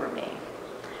over me.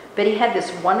 But he had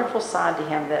this wonderful side to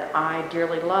him that I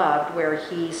dearly loved, where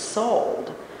he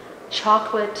sold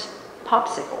chocolate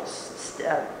popsicles,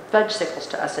 fudgesicles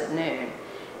to us at noon.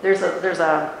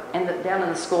 Down in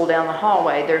the school, down the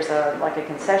hallway, there's like a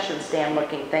concession stand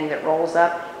looking thing that rolls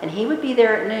up, and he would be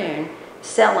there at noon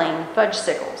selling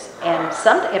fudgesicles. And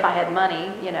if I had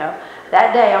money, you know,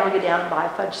 that day I would go down and buy a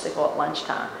fudgesicle at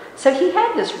lunchtime. So he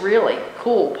had this really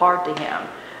cool part to him,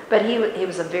 but he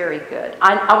was a very good.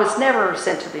 I was never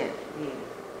sent to the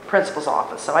principal's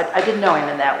office, so I didn't know him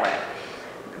in that way.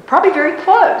 Probably very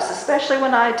close, especially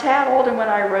when I tattled and when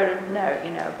I wrote a note, you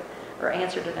know, or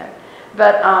answered a note.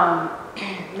 But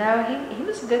no, he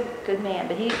was a good man.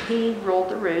 But he ruled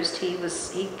the roost. He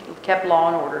kept law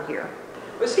and order here.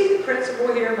 Was he the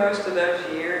principal here most of those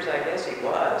years? I guess he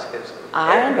was, because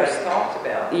everybody talked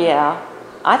about him. Yeah.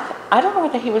 I don't know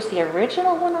whether he was the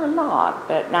original one or not,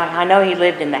 but now I know he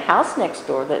lived in the house next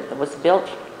door that was built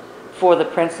for the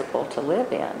principal to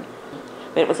live in.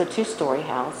 But it was a 2-story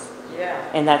house. Yeah.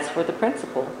 And that's for the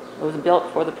principal. It was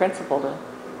built for the principal to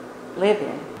live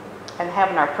in. And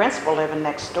having our principal living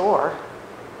next door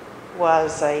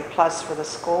was a plus for the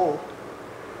school.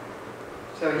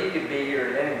 So he could be here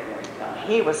at any point in time.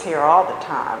 He was here all the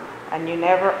time, and you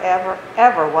never, ever,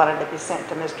 ever wanted to be sent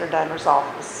to Mr. Dunner's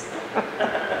office.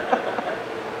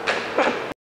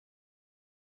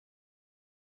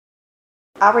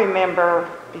 I remember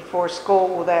before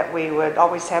school that we would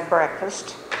always have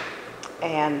breakfast,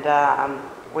 and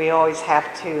we always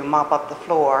have to mop up the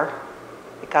floor,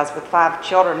 because with 5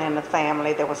 children in the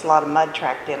family, there was a lot of mud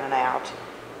tracked in and out.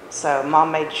 So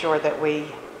Mom made sure that we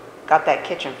got that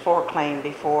kitchen floor clean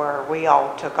before we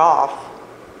all took off.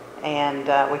 And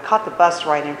we caught the bus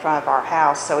right in front of our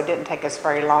house, so it didn't take us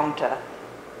very long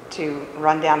to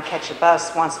run down and catch the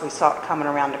bus once we saw it coming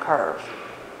around the curve.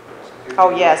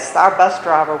 Oh yes, our bus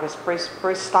driver was Bruce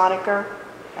Stoniker,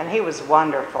 and he was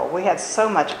wonderful. We had so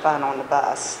much fun on the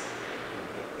bus.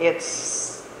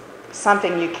 It's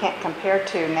something you can't compare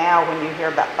to now when you hear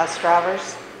about bus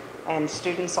drivers and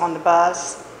students on the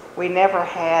bus. We never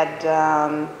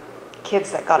had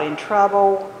kids that got in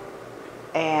trouble,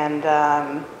 and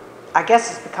I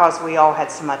guess it's because we all had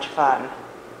so much fun.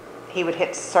 He would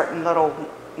hit certain little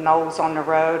knolls on the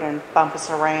road and bump us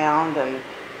around,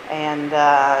 and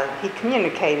he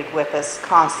communicated with us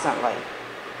constantly.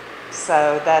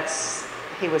 So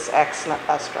he was an excellent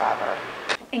bus driver.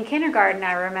 In kindergarten,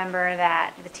 I remember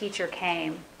that the teacher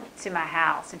came to my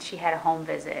house and she had a home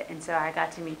visit, and so I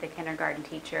got to meet the kindergarten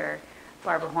teacher,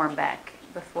 Barbara Hornbeck,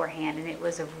 beforehand, and it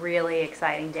was a really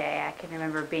exciting day. I can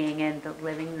remember being in the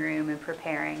living room and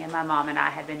preparing, and my mom and I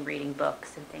had been reading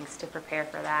books and things to prepare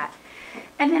for that.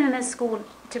 And then in the school,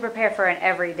 to prepare for an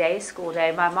everyday school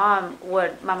day, my mom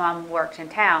worked in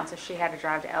town, so she had to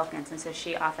drive to Elkins, and so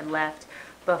she often left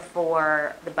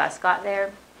before the bus got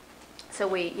there. So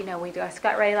we just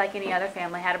got ready like any other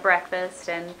family, had a breakfast,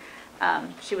 and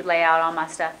she would lay out all my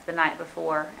stuff the night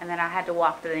before, and then I had to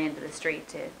walk to the end of the street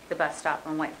to the bus stop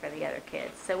and wait for the other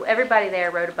kids. So everybody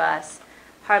there rode a bus.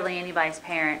 Hardly anybody's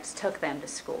parents took them to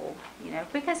school,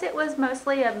 because it was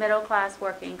mostly a middle-class,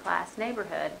 working-class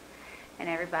neighborhood. And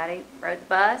everybody rode the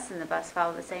bus, and the bus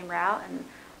followed the same route, and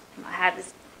I had the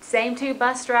same 2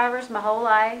 bus drivers my whole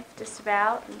life, just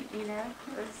about, and, it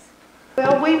was...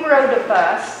 Well, we rode a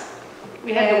bus.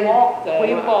 We had to walk, though.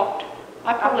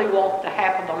 I probably walked a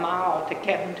half of a mile to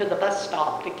get to the bus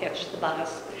stop to catch the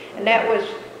bus. And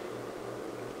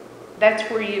that's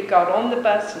where you got on the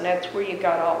bus, and that's where you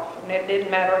got off. And it didn't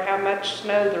matter how much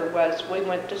snow there was, we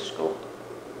went to school.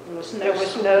 There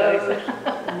was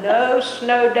no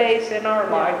snow days in our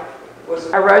life.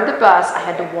 I rode the bus. I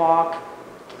had to walk.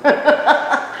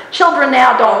 Children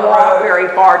now don't walk very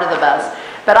far to the bus,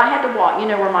 but I had to walk. You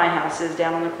know where my house is,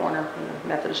 down on the corner from the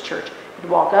Methodist Church. I'd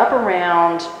walk up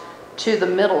around to the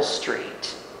middle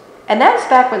street. And that was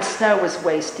back when snow was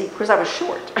way steep, because I was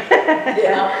short.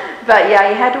 Yeah. But yeah,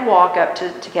 you had to walk up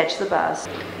to catch the bus.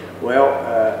 Well,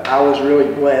 I was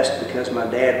really blessed because my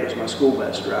dad was my school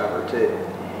bus driver too,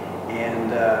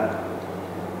 and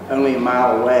only a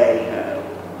mile away.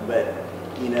 But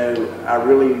you know, I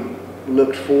really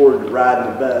looked forward to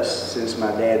riding the bus since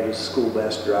my dad was a school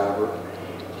bus driver.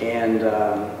 And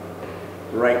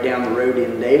right down the road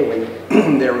in Daly,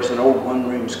 there was an old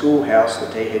one-room schoolhouse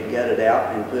that they had gutted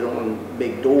out and put on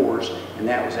big doors, and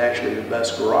that was actually the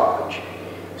bus garage.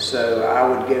 So I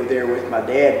would go there with my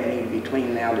dad when he'd be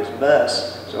cleaning out his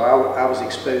bus. So I was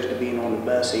exposed to being on the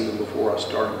bus even before I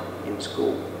started in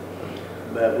school.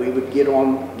 But we would get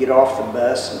off the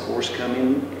bus and of course come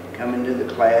into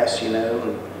the class, you know,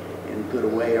 and put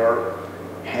away our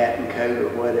hat and coat or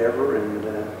whatever, and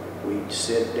we'd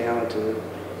sit down at the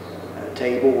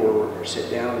table or sit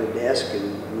down at the desk,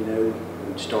 and you know,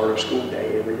 we'd start our school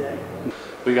day every day.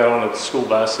 We got on the school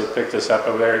bus. They picked us up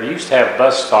over there. They used to have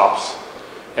bus stops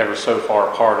ever so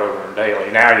far apart over in Daly.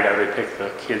 Now, you know, they pick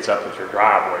the kids up at their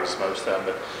driveways, most of them,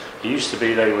 but it used to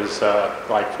be there was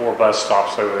like 4 bus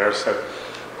stops over there. So,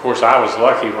 of course, I was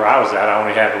lucky where I was at. I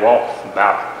only had to walk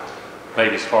about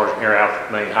maybe as far as here out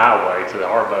the main highway to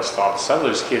our bus stop. Some of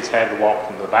those kids had to walk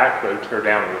from the back road clear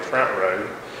down to the front road,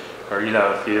 or, you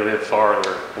know, if you live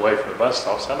farther away from the bus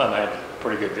stop, some of them had a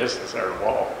pretty good distance there to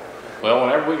walk. Well,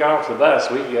 whenever we got off the bus,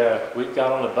 we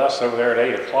got on the bus over there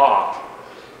at 8 o'clock.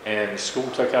 And school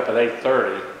took up at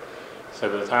 8:30. So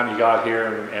by the time you got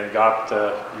here and got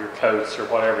your coats or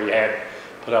whatever you had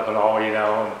put up and all, you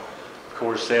know, and of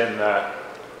course then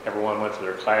everyone went to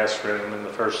their classroom, and the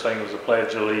first thing was the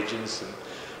Pledge of Allegiance. And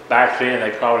back then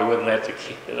they probably wouldn't let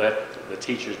the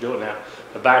teachers do it now.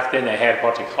 But back then they had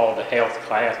what they called the health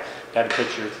class. You had to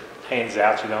put your hands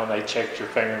out, you know, and they checked your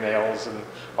fingernails and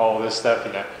all this stuff,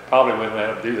 you know. Probably wouldn't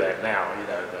let them do that now, you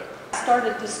know. I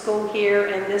started the school here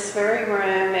in this very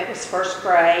room. It was first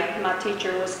grade. My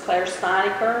teacher was Claire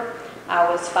Steinecker. I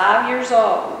was 5 years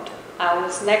old. I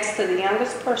was next to the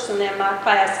youngest person in my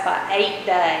class by 8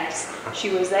 days. She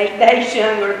was 8 days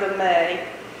younger than me.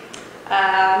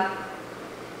 I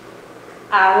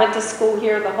went to school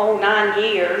here the whole 9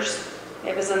 years.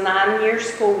 It was a 9-year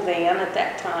school then at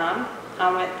that time. I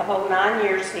went the whole 9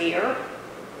 years here.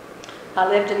 I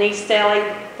lived in East Daly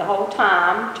the whole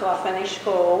time till I finished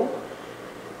school.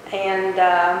 And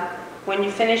when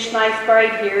you finished 9th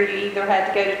grade here, you either had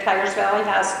to go to Tygart Valley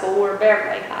High School or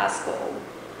Beverly High School.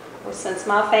 Well, since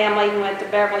my family went to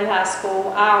Beverly High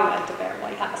School, I went to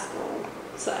Beverly High School.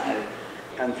 So,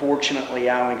 unfortunately,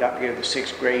 I only got to go to the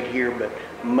 6th grade here, but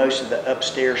most of the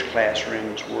upstairs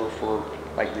classrooms were for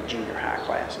like the junior high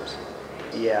classes.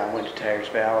 Yeah, I went to Tygart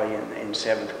Valley in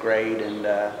 7th grade, and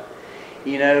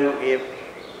you know,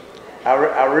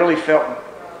 I really felt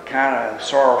kind of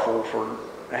sorrowful for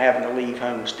having to leave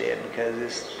Homestead,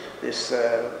 because this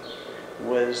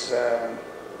was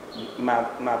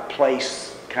my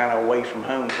place kind of away from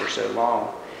home for so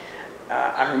long.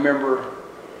 I remember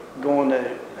going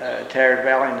to Tygart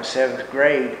Valley in the 7th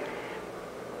grade.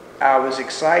 I was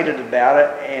excited about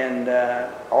it, and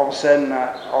all of a sudden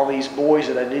all these boys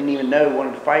that I didn't even know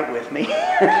wanted to fight with me.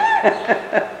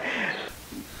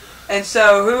 And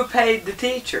so who paid the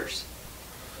teachers?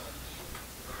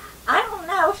 I don't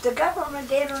know if the government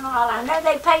did or not. I know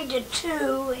they paid the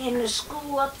 2 in the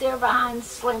school up there behind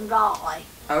Slim Dolly.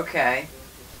 Okay.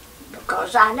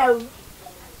 Because I know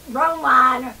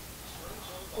Romine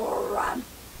or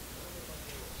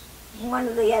one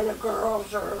of the other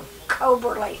girls or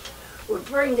Coberly would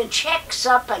bring the checks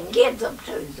up and give them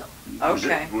to them.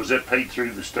 Okay. Was that paid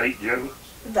through the state, Joe?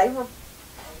 They were.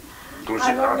 I'm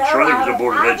sure there was a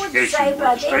Board of Education I would say by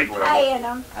at the state them level. paying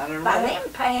them, I don't by know. them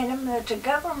paying them, that the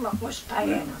government was paying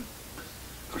them.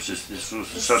 Of course, this was a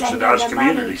Just sending subsidized the money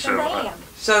community, to so them.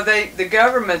 So the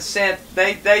government sent,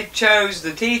 they chose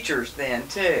the teachers then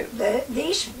too.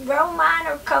 These Romine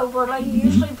or Coberly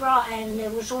usually brought, and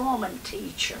there was a woman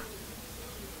teacher.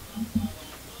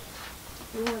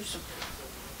 It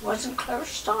wasn't Claire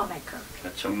Stoniker.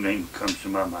 that some name comes to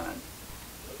my mind.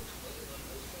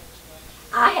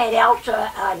 I had an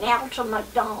Alta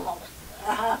McDonald,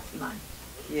 a Huffman,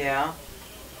 Yeah.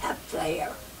 up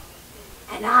there.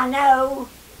 And I know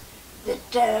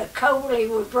that Coley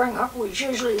would bring her, was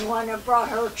usually the one that brought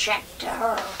her check to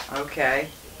her. Okay.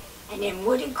 And then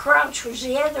Woody Crouch was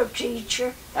the other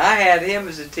teacher. I had him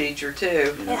as a teacher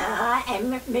too.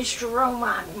 And Mr.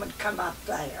 Romine would come up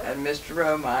there. And Mr.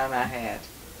 Romine I had.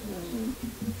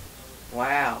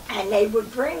 Wow. And they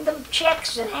would bring them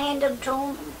checks and hand them to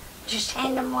them. Just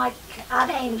hand them like I'd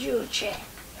hand you a check.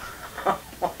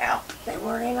 Wow. They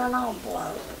weren't in an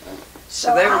envelope.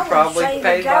 So they were probably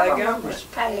paid by the government. Was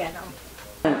paying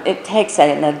It takes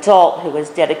an adult who is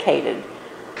dedicated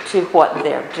to what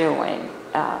they're doing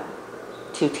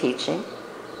to teaching,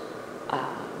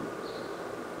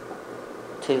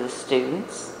 to the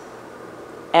students.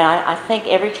 And I think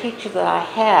every teacher that I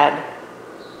had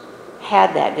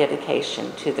that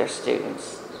dedication to their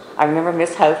students. I remember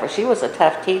Miss Hofer. She was a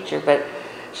tough teacher, but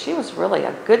she was really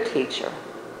a good teacher.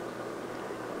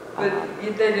 But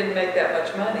they didn't make that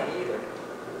much money either.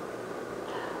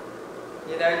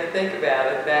 You know, you think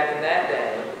about it, back in that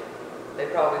day, they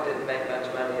probably didn't make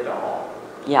much money at all.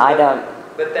 Yeah, I don't.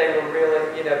 But they were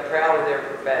really, you know, proud of their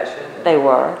profession. They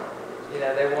were. You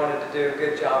know, they wanted to do a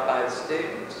good job by the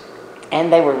students.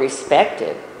 And they were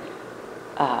respected.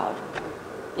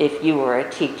 If you were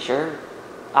a teacher,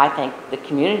 I think the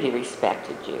community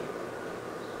respected you.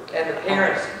 And the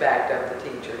parents backed up the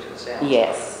teachers, it sounds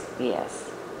yes, like.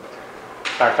 Yes. In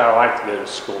fact, I like to go to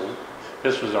school.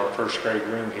 This was our first grade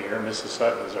room here. Mrs.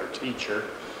 Sutton was our teacher.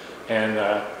 And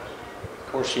of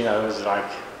course, you know, it was like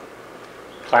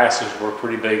classes were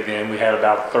pretty big then. We had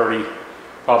about 30,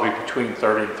 probably between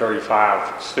 30 and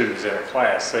 35 students in a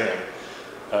class then.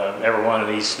 Everyone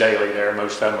in East Daly there,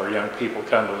 most of them were young people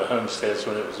come to the homesteads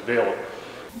when it was built.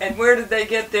 And where did they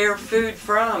get their food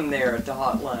from there at the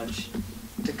hot lunch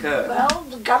to cook? Well,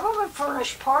 the government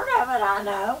furnished part of it, I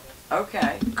know.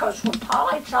 Okay. Because when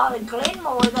Polly taught in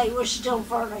Glenmore, they were still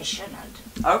furnishing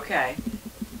it. Okay.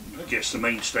 I guess the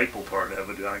main staple part of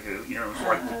it, you know, it's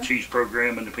like the cheese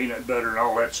program and the peanut butter and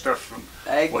all that stuff from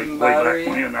Egg way and back butter,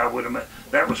 when. I would have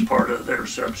that was part of their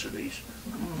subsidies.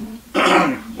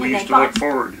 Mm-hmm. We used to look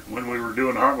forward when we were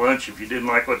doing hot lunch. If you didn't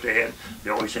like what they had, they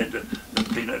always had the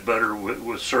peanut butter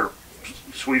with syrup,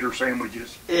 sweeter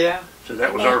sandwiches. Yeah. So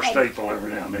that was our staple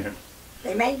every now and then.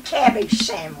 They made cabbage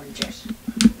sandwiches.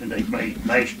 And they made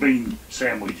mashed bean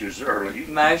sandwiches early.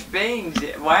 Mashed beans,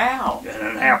 wow. And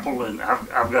an apple, and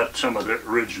I've got some of the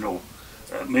original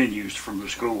menus from the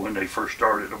school when they first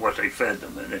started and what they fed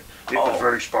them, and it was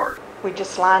very smart. We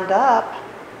just lined up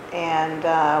and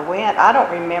went. I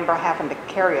don't remember having to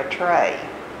carry a tray.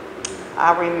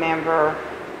 I remember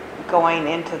going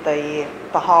into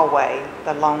the hallway,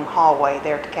 the long hallway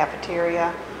there at the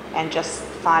cafeteria, and just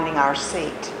finding our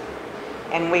seat.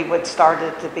 And we would start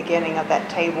at the beginning of that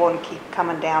table and keep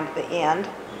coming down to the end.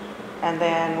 And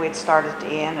then we'd start at the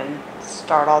end and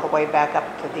start all the way back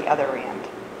up to the other end.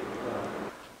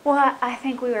 Well, I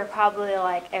think we were probably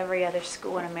like every other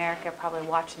school in America, probably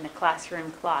watching the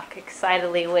classroom clock,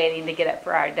 excitedly waiting to get up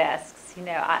for our desks. You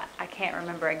know, I can't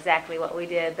remember exactly what we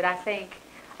did, but I think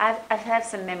I have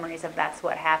some memories of that's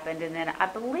what happened. And then I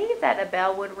believe that a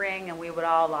bell would ring and we would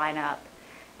all line up.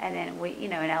 And then we, you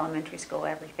know, in elementary school,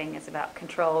 everything is about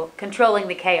controlling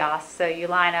the chaos. So you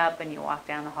line up and you walk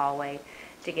down the hallway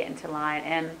to get into line.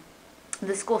 And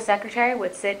the school secretary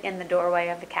would sit in the doorway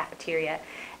of the cafeteria.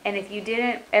 And if you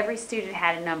didn't, every student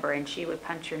had a number, and she would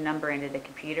punch your number into the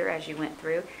computer as you went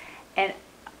through. And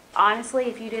honestly,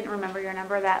 if you didn't remember your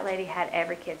number, that lady had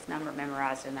every kid's number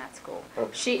memorized in that school.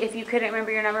 If you couldn't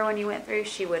remember your number when you went through,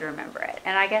 she would remember it.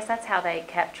 And I guess that's how they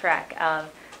kept track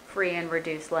of free and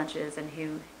reduced lunches and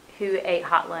who ate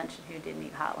hot lunch and who didn't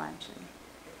eat hot lunch. And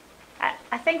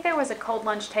I think there was a cold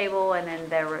lunch table, and then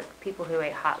there were people who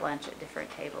ate hot lunch at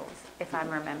different tables, if I'm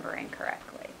remembering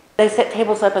correctly. They set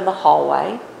tables up in the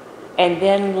hallway, and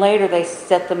then later they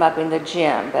set them up in the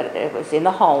gym, but it was in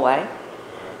the hallway.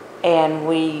 And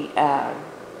we got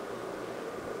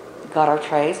our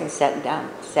trays and sat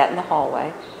in the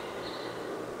hallway.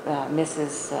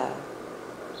 Mrs.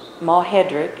 Ma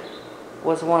Hedrick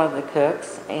was one of the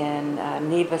cooks, and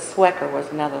Neva Swecker was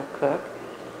another cook.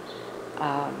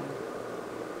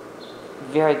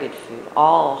 Very good food,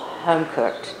 all home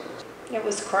cooked. It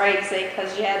was crazy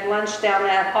because you had lunch down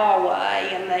that hallway,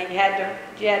 and you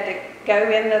had to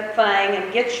go in the thing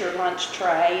and get your lunch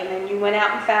tray, and then you went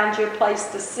out and found you a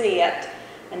place to sit,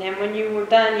 and then when you were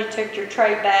done, you took your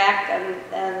tray back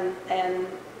and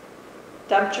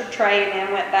dumped your tray, and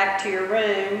then went back to your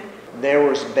room. There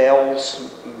was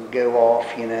bells go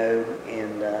off, you know,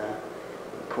 and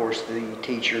of course the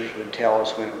teachers would tell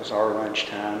us when it was our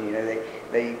lunchtime. You know,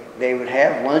 they would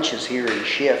have lunches here in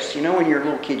shifts. You know, when you're a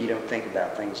little kid, you don't think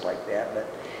about things like that, but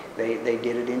they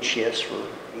did it in shifts for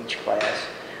each class.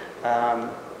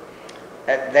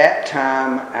 At that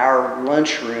time, our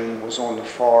lunchroom was on the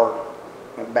far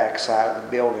back side of the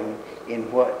building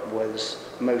in what was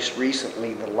most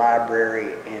recently the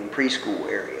library and preschool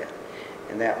area,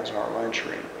 and that was our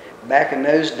lunchroom. Back in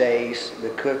those days,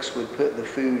 the cooks would put the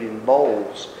food in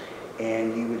bowls,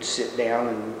 and you would sit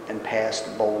down and pass the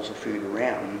bowls of food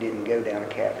around. You didn't go down a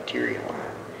cafeteria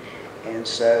line. And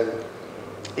so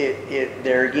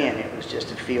there again, it was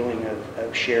just a feeling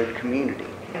of shared community.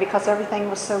 Because everything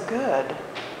was so good,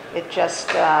 it just,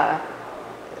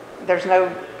 there's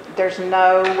there's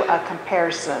no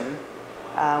comparison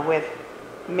with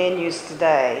menus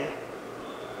today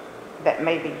that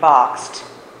may be boxed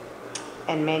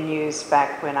and menus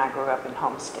back when I grew up in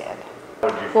Homestead.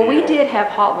 Well, we did have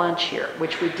hot lunch here,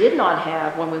 which we did not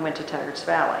have when we went to Tygart's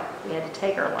Valley. We had to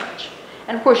take our lunch.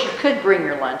 And of course, you could bring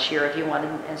your lunch here if you wanted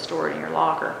and store it in your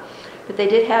locker. But they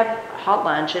did have hot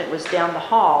lunch, and it was down the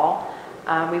hall.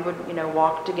 We would,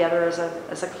 walk together as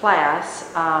a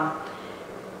class.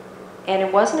 And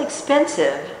it wasn't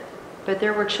expensive, but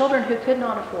there were children who could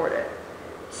not afford it.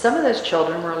 Some of those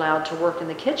children were allowed to work in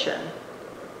the kitchen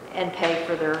and pay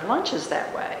for their lunches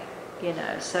that way.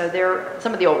 So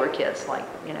some of the older kids, like,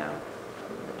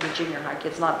 the junior high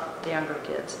kids, not the younger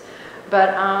kids.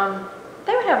 But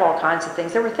they would have all kinds of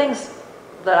things. There were things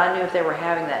that I knew if they were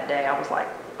having that day, I was like,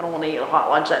 I don't want to eat a hot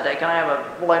lunch that day. Can I have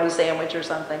a bologna sandwich or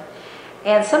something?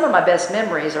 And some of my best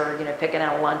memories are, picking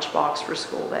out a lunch box for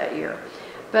school that year.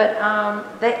 But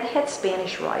they had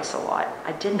Spanish rice a lot.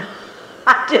 I did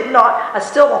not, I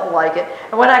still don't like it.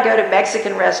 And when I go to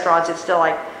Mexican restaurants, it's still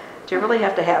like, do you really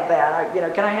have to have that?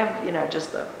 Can I have,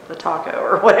 just the taco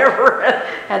or whatever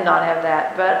and not have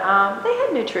that? But they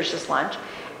had nutritious lunch.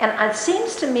 And it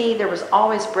seems to me there was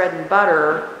always bread and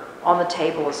butter on the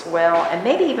table as well, and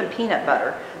maybe even peanut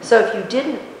butter. So if you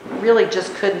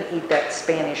couldn't eat that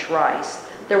Spanish rice,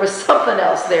 there was something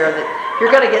else there that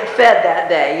you're going to get fed that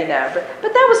day,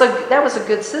 But that was a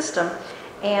good system.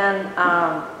 And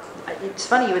it's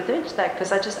funny you would mention that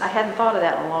because I hadn't thought of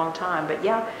that in a long time. But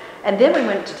yeah. And then we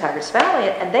went to Tygart's Valley,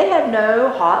 and they had no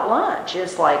hot lunch.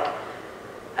 It's like,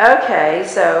 okay,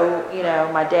 so,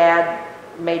 my dad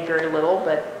made very little,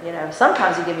 but,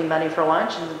 sometimes he'd give me money for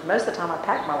lunch, and most of the time I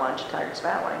packed my lunch at Tygart's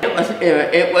Valley.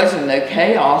 It wasn't no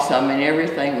chaos. I mean,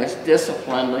 everything was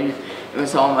disciplined. It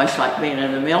was almost like being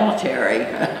in the military.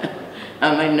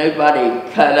 I mean, nobody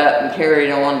cut up and carried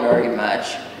on very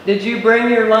much. Did you bring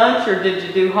your lunch, or did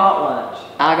you do hot lunch?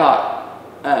 I got,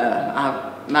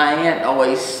 my aunt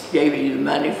always gave you the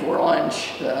money for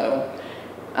lunch, so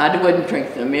I wouldn't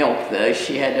drink the milk though.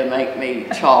 She had to make me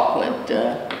chocolate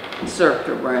syrup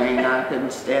to bring. I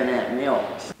couldn't stand that milk.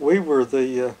 We were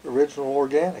the original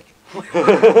organic. We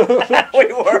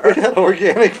were. We had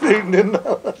organic food and didn't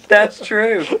know it. That's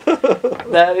true.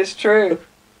 That is true.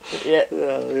 Yeah.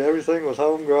 Everything was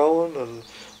homegrown, and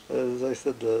as I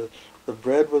said, the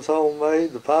bread was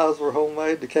homemade, the pies were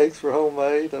homemade, the cakes were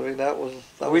homemade. I mean, that was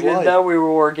we didn't life. know we were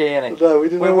organic. No, we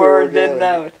didn't know we were organic. Didn't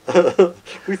know it.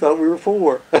 We thought we were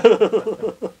poor.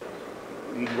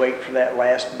 We'd wait for that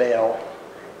last bell,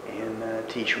 and the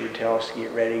teacher would tell us to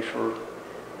get ready for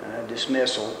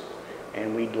dismissal,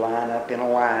 and we'd line up in a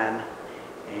line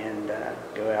and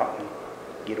go out and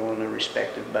get on the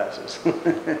respective buses.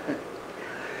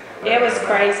 It was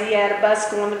crazy. You had a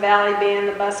bus going to Valley Bend,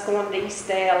 a bus going to East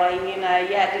Deli. You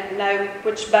had to know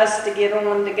which bus to get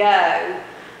on to go.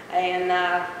 And,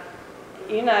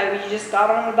 you just got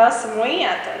on the bus and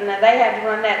went. And they had to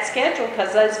run that schedule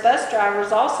because those bus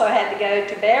drivers also had to go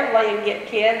to Beverly and get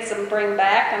kids and bring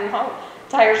back, and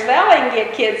Tygart's Valley and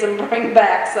get kids and bring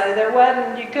back. So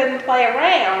you couldn't play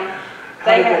around.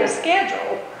 They had a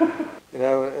schedule.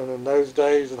 And in those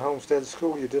days in Homestead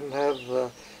School, you didn't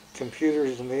have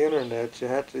computers and the internet. You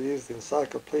had to use the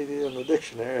encyclopedia and the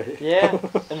dictionary. Yeah,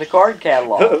 and the card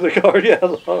catalog. The card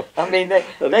catalog. I mean,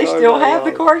 they still have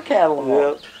the card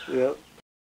catalog. Yep.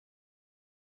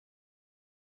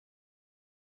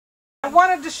 I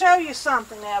wanted to show you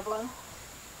something, Evelyn.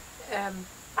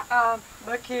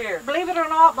 Look here. Believe it or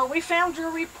not, but we found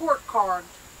your report card.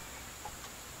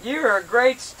 You're a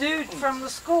great student. From the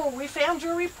school. We found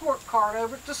your report card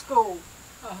over at the school.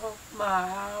 Oh my,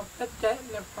 I'll put that in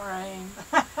the frame.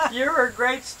 You're a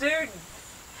great student.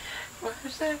 What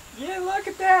is that? Yeah, look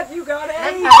at that. You got A's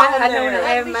I don't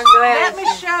have my glasses. Let me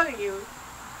show you.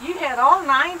 You had all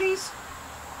 90s.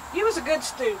 You was a good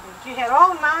student. You had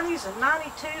all 90s and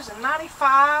 92s and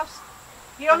 95s.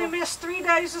 You only missed 3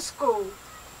 days of school.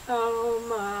 Oh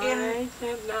my,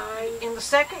 in the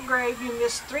second grade, you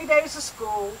missed 3 days of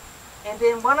school, and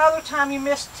then one other time you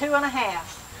missed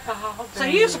 2.5. Oh, so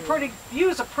you was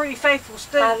a pretty faithful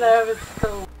student. I love it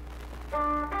school.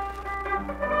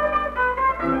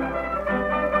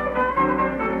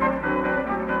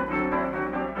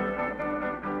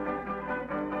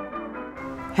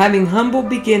 Having humble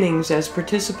beginnings as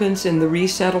participants in the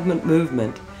resettlement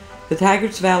movement, the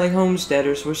Tygart's Valley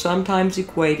homesteaders were sometimes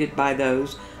equated by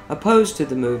those opposed to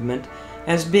the movement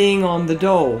as being on the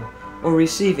dole or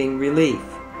receiving relief.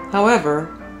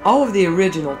 However, all of the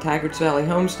original Tygart's Valley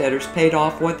homesteaders paid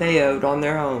off what they owed on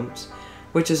their homes,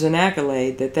 which is an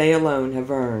accolade that they alone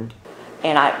have earned.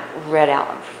 And I read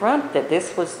out in front that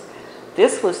this was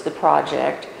the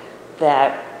project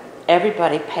that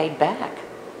everybody paid back.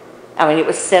 I mean, it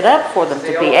was set up for them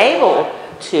to be able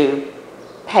to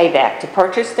pay back, to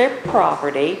purchase their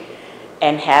property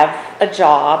and have a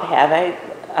job, have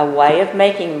a way of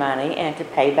making money, and to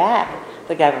pay back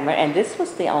the government. And this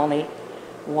was the only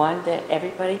one that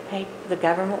everybody paid. The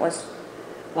government was,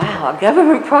 wow, a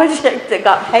government project that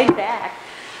got paid back.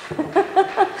 So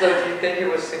do you think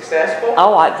it was successful?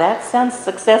 Oh, that sounds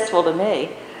successful to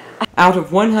me. Out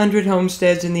of 100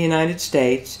 homesteads in the United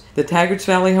States, the Tygarts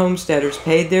Valley homesteaders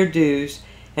paid their dues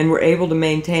and were able to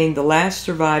maintain the last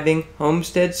surviving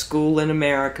homestead school in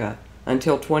America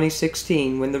until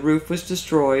 2016, when the roof was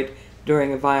destroyed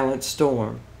during a violent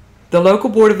storm. The local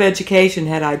Board of Education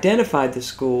had identified the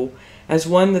school as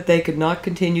one that they could not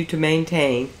continue to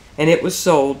maintain, and it was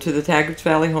sold to the Tygarts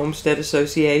Valley Homestead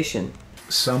Association.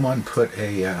 Someone put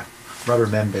a rubber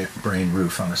membrane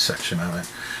roof on a section of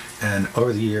it, and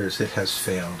over the years it has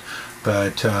failed,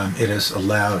 but it has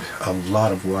allowed a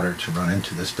lot of water to run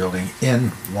into this building in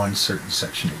one certain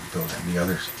section of the building. The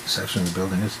other section of the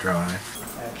building is dry.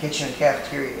 Kitchen and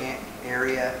cafeteria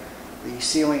area, the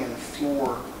ceiling and the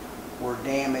floor were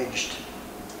damaged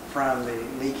from the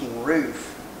leaking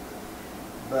roof,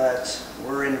 but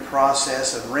we're in the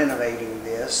process of renovating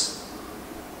this,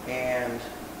 and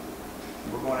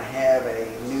we're going to have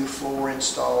a new floor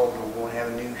installed, we're going to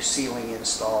have a new ceiling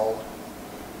installed,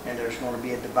 and there's going to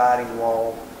be a dividing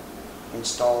wall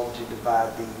installed to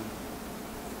divide the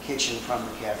kitchen from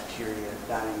the cafeteria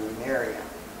dining room area.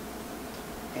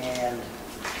 And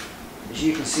as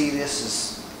you can see, this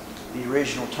is the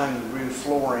original tongue roof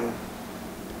flooring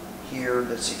here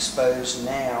that's exposed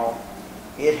now.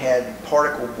 It had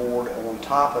particle board on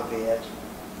top of it,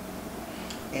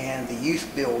 and the Youth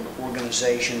Build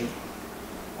organization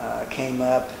came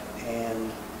up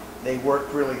and they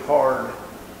worked really hard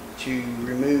to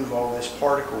remove all this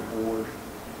particle board,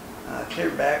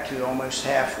 clear back to almost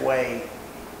halfway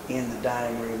in the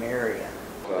dining room area.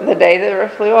 The day the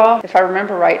roof flew off, if I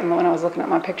remember right, and when I was looking at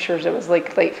my pictures, it was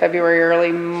like late February,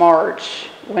 early March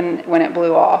when it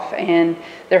blew off. And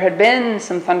there had been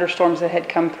some thunderstorms that had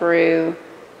come through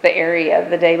the area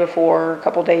the day before, a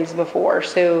couple days before.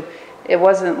 So it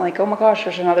wasn't like, oh my gosh,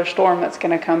 there's another storm that's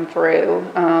going to come through.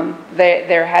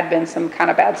 There had been some kind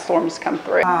of bad storms come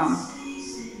through.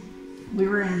 We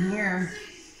were in here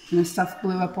and the stuff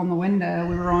blew up on the window.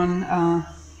 We were on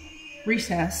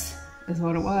recess is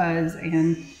what it was,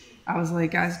 and I was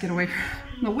like, guys, get away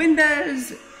from the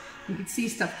windows. You could see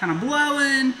stuff kind of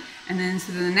blowing, and then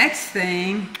so the next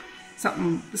thing,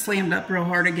 something slammed up real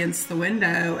hard against the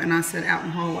window, and I said, out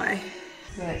in the hallway.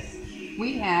 But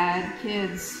we had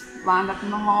kids lined up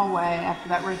in the hallway after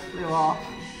that roof flew off.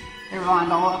 They were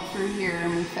lined all up through here,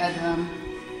 and we fed them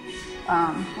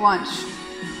lunch,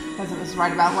 because it was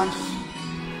right about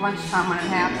lunchtime when it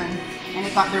happened, and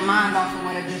it got their mind off of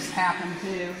what had just happened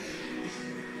too.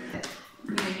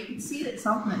 You know, you could see that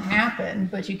something had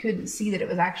happened, but you couldn't see that it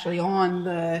was actually on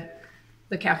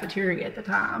the cafeteria at the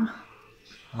time.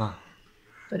 Huh.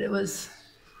 But it was.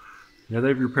 Yeah,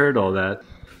 they've repaired all that.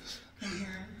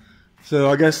 So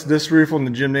I guess this roof on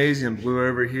the gymnasium blew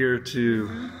over here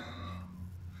to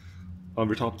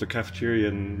over top of the cafeteria,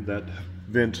 and that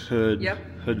vent hood,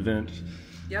 hood vent.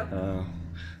 Yep.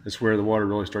 It's where the water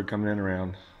really started coming in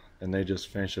around, and they just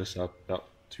finished this up about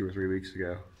 2 or 3 weeks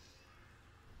ago.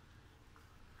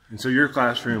 And so your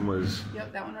classroom was...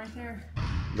 Yep, that one right there.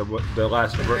 The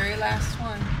very last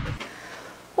one.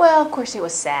 Well, of course it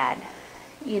was sad.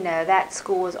 You know, that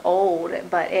school was old,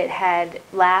 but it had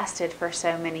lasted for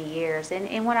so many years.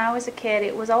 And when I was a kid,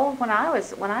 it was old when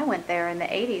I went there in the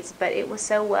 80s, but it was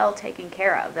so well taken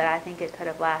care of that I think it could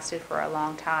have lasted for a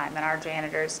long time. And our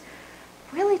janitors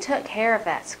really took care of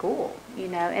that school, you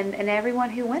know, and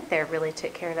everyone who went there really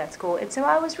took care of that school. And so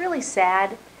I was really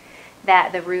sad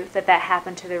that that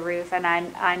happened to the roof, and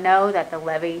I know that the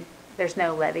levy, there's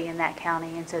no levy in that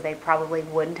county, and so they probably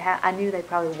wouldn't have, I knew they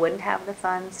probably wouldn't have the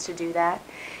funds to do that.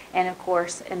 And of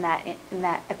course, in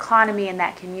that economy, in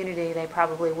that community, they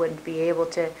probably wouldn't be able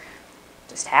to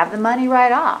just have the money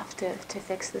right off to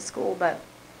fix the school. But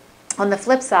on the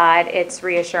flip side, it's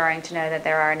reassuring to know that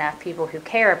there are enough people who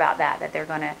care about that they're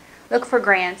going to look for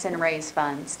grants and raise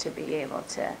funds to be able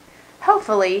to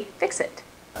hopefully fix it.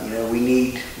 You know, we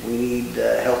need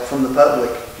help from the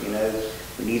public. You know,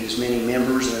 we need as many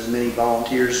members and as many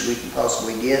volunteers as we can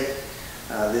possibly get.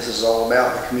 This is all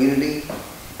about the community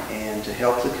and to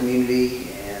help the community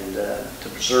and to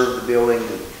preserve the building,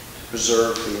 to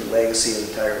preserve the legacy of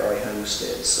the Tygart Valley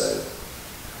Homestead. So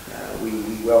we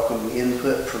welcome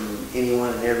input from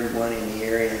anyone and everyone in the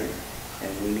area,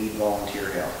 and we need volunteer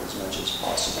help as much as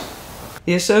possible.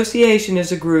 The association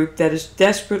is a group that is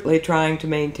desperately trying to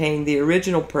maintain the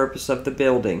original purpose of the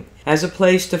building as a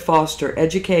place to foster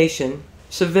education,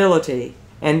 civility,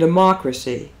 and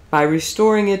democracy by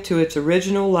restoring it to its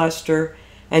original luster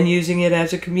and using it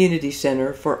as a community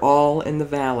center for all in the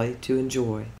valley to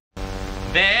enjoy.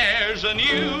 There's a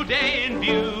new day in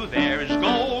view, there is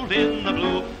gold in the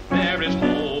blue, there is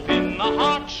hope in the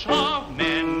hearts of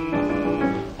men.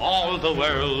 All the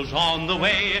world's on the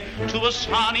way to a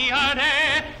sunnier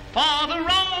day, for the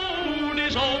road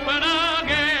is open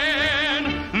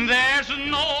again. There's a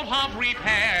note of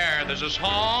repair, there's a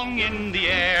song in the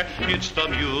air, it's the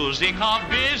music of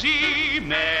busy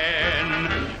men.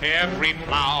 Every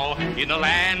plow in the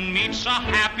land meets a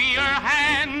happier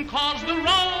hand, 'cause the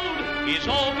road is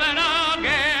open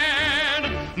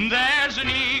again. There's an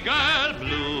eagle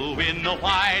blue in the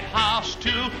White House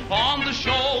too, on the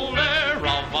shoulder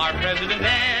of our president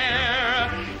there,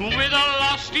 with a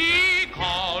lusty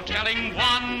call telling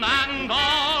one and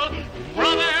all,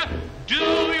 brother,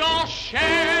 do your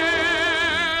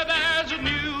share. There's a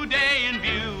new day in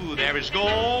view, there is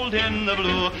gold in the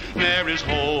blue, there is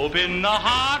hope in the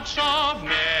hearts of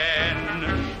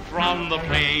men. From the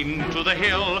plain to the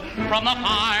hill, from the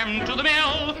farm to the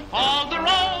mill, all the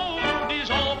road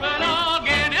is open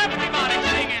again. Everybody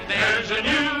sing it. There's a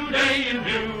new day in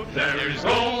view, there is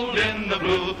gold in the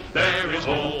blue, there is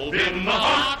hope in the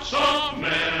hearts of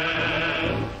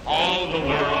men. All the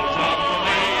world's on the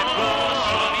way to a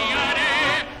sunnier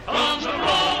day, 'cause the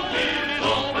road is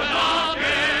open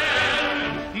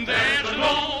again. There's a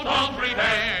note of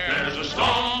repair, there's a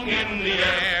song in the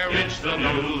air, it's the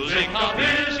music of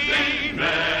busy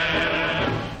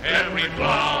men. Every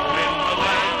plow in the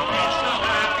land meets a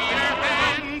happier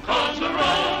man, 'cause the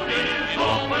road is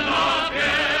open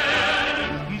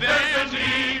again. There's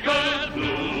eagle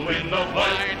blue in the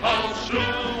White House too,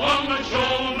 on the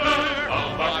shoulder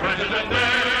of our president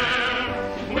there,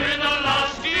 with a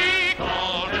lusty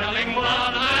call telling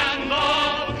one and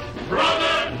all,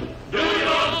 brother, do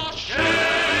your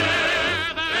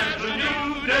share. There's a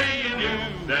new day in you,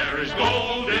 there is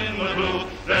gold in the blue,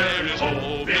 there is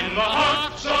hope in the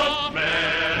hearts of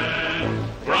men.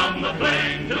 From the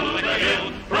plain to the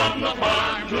hill, from the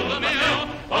farm to the mill,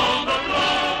 all the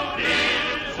road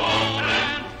is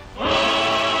open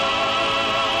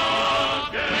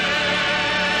again.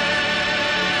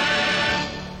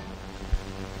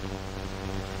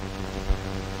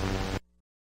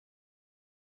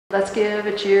 Let's give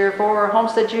a cheer for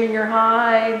Homestead Junior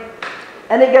High.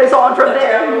 And it goes on from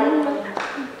there.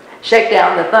 Shake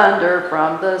down the thunder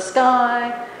from the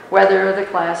sky, whether the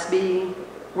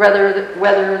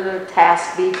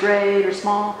task be great or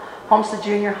small, Homestead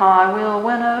Junior High will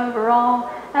win overall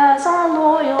as our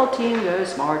loyal team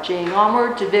goes marching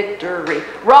onward to victory.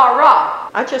 Rah, rah!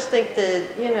 I just think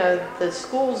that, you know, the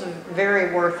school's a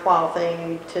very worthwhile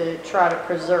thing to try to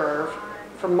preserve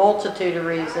for multitude of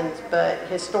reasons, but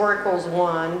historical's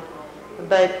one,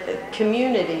 but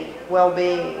community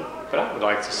well-being. But I would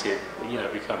like to see it, you know,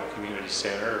 become a community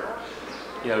center, or,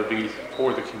 you know, be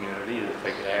for the community, that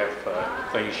they could have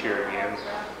things here again,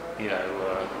 you know,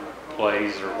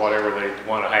 plays or whatever they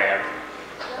want to have.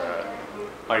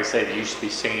 Like I said, there used to be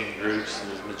singing groups,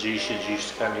 and the magicians used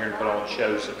to come here and put on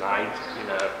shows at night, you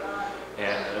know,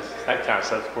 and that kind of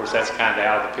stuff. Of course, that's kind of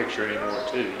out of the picture anymore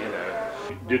too, you know.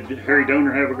 Did Harry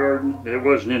Donor have a garden? There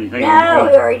wasn't anything. No,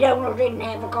 Harry Donor didn't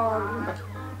have a garden.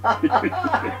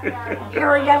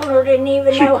 Harry Donor didn't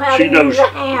even know how to use a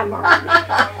hammer.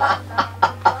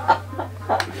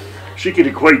 She could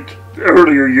equate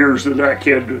earlier years of that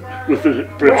kid with the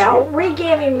principal. Well, we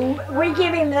give him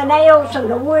the nails and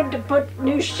the wood to put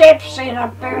new steps in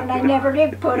up there, and they never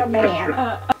did put them in.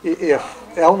 If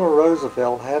Eleanor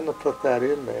Roosevelt hadn't have put that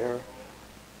in there,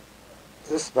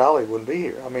 this valley wouldn't be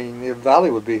here. I mean, the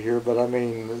valley would be here, but I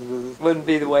mean, wouldn't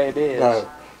be the way it is. No.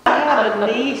 I have a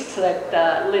niece that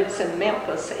lives in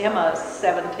Memphis. Emma's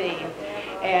 17.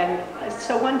 And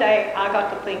so one day I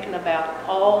got to thinking about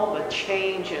all the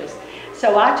changes.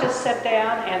 So I just sat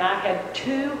down and I had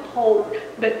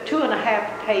 2.5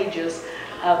 pages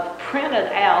of printed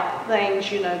out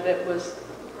things, you know, that was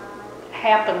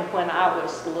happened when I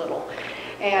was little.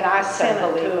 And I sent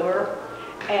it to her.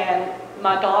 And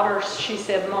my daughter, she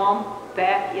said, Mom,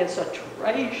 that is a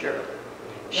treasure.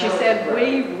 She said,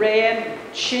 we read,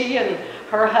 she and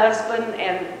her husband,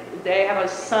 and they have a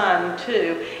son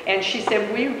too, and she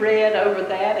said, we read over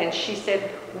that, and she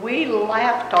said, we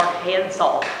laughed our heads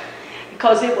off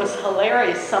because it was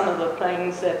hilarious, some of the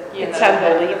things that, you know. It's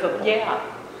unbelievable. Yeah.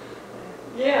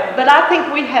 Yeah. But I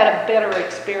think we had a better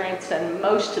experience than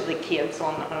most of the kids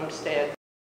on the Homestead.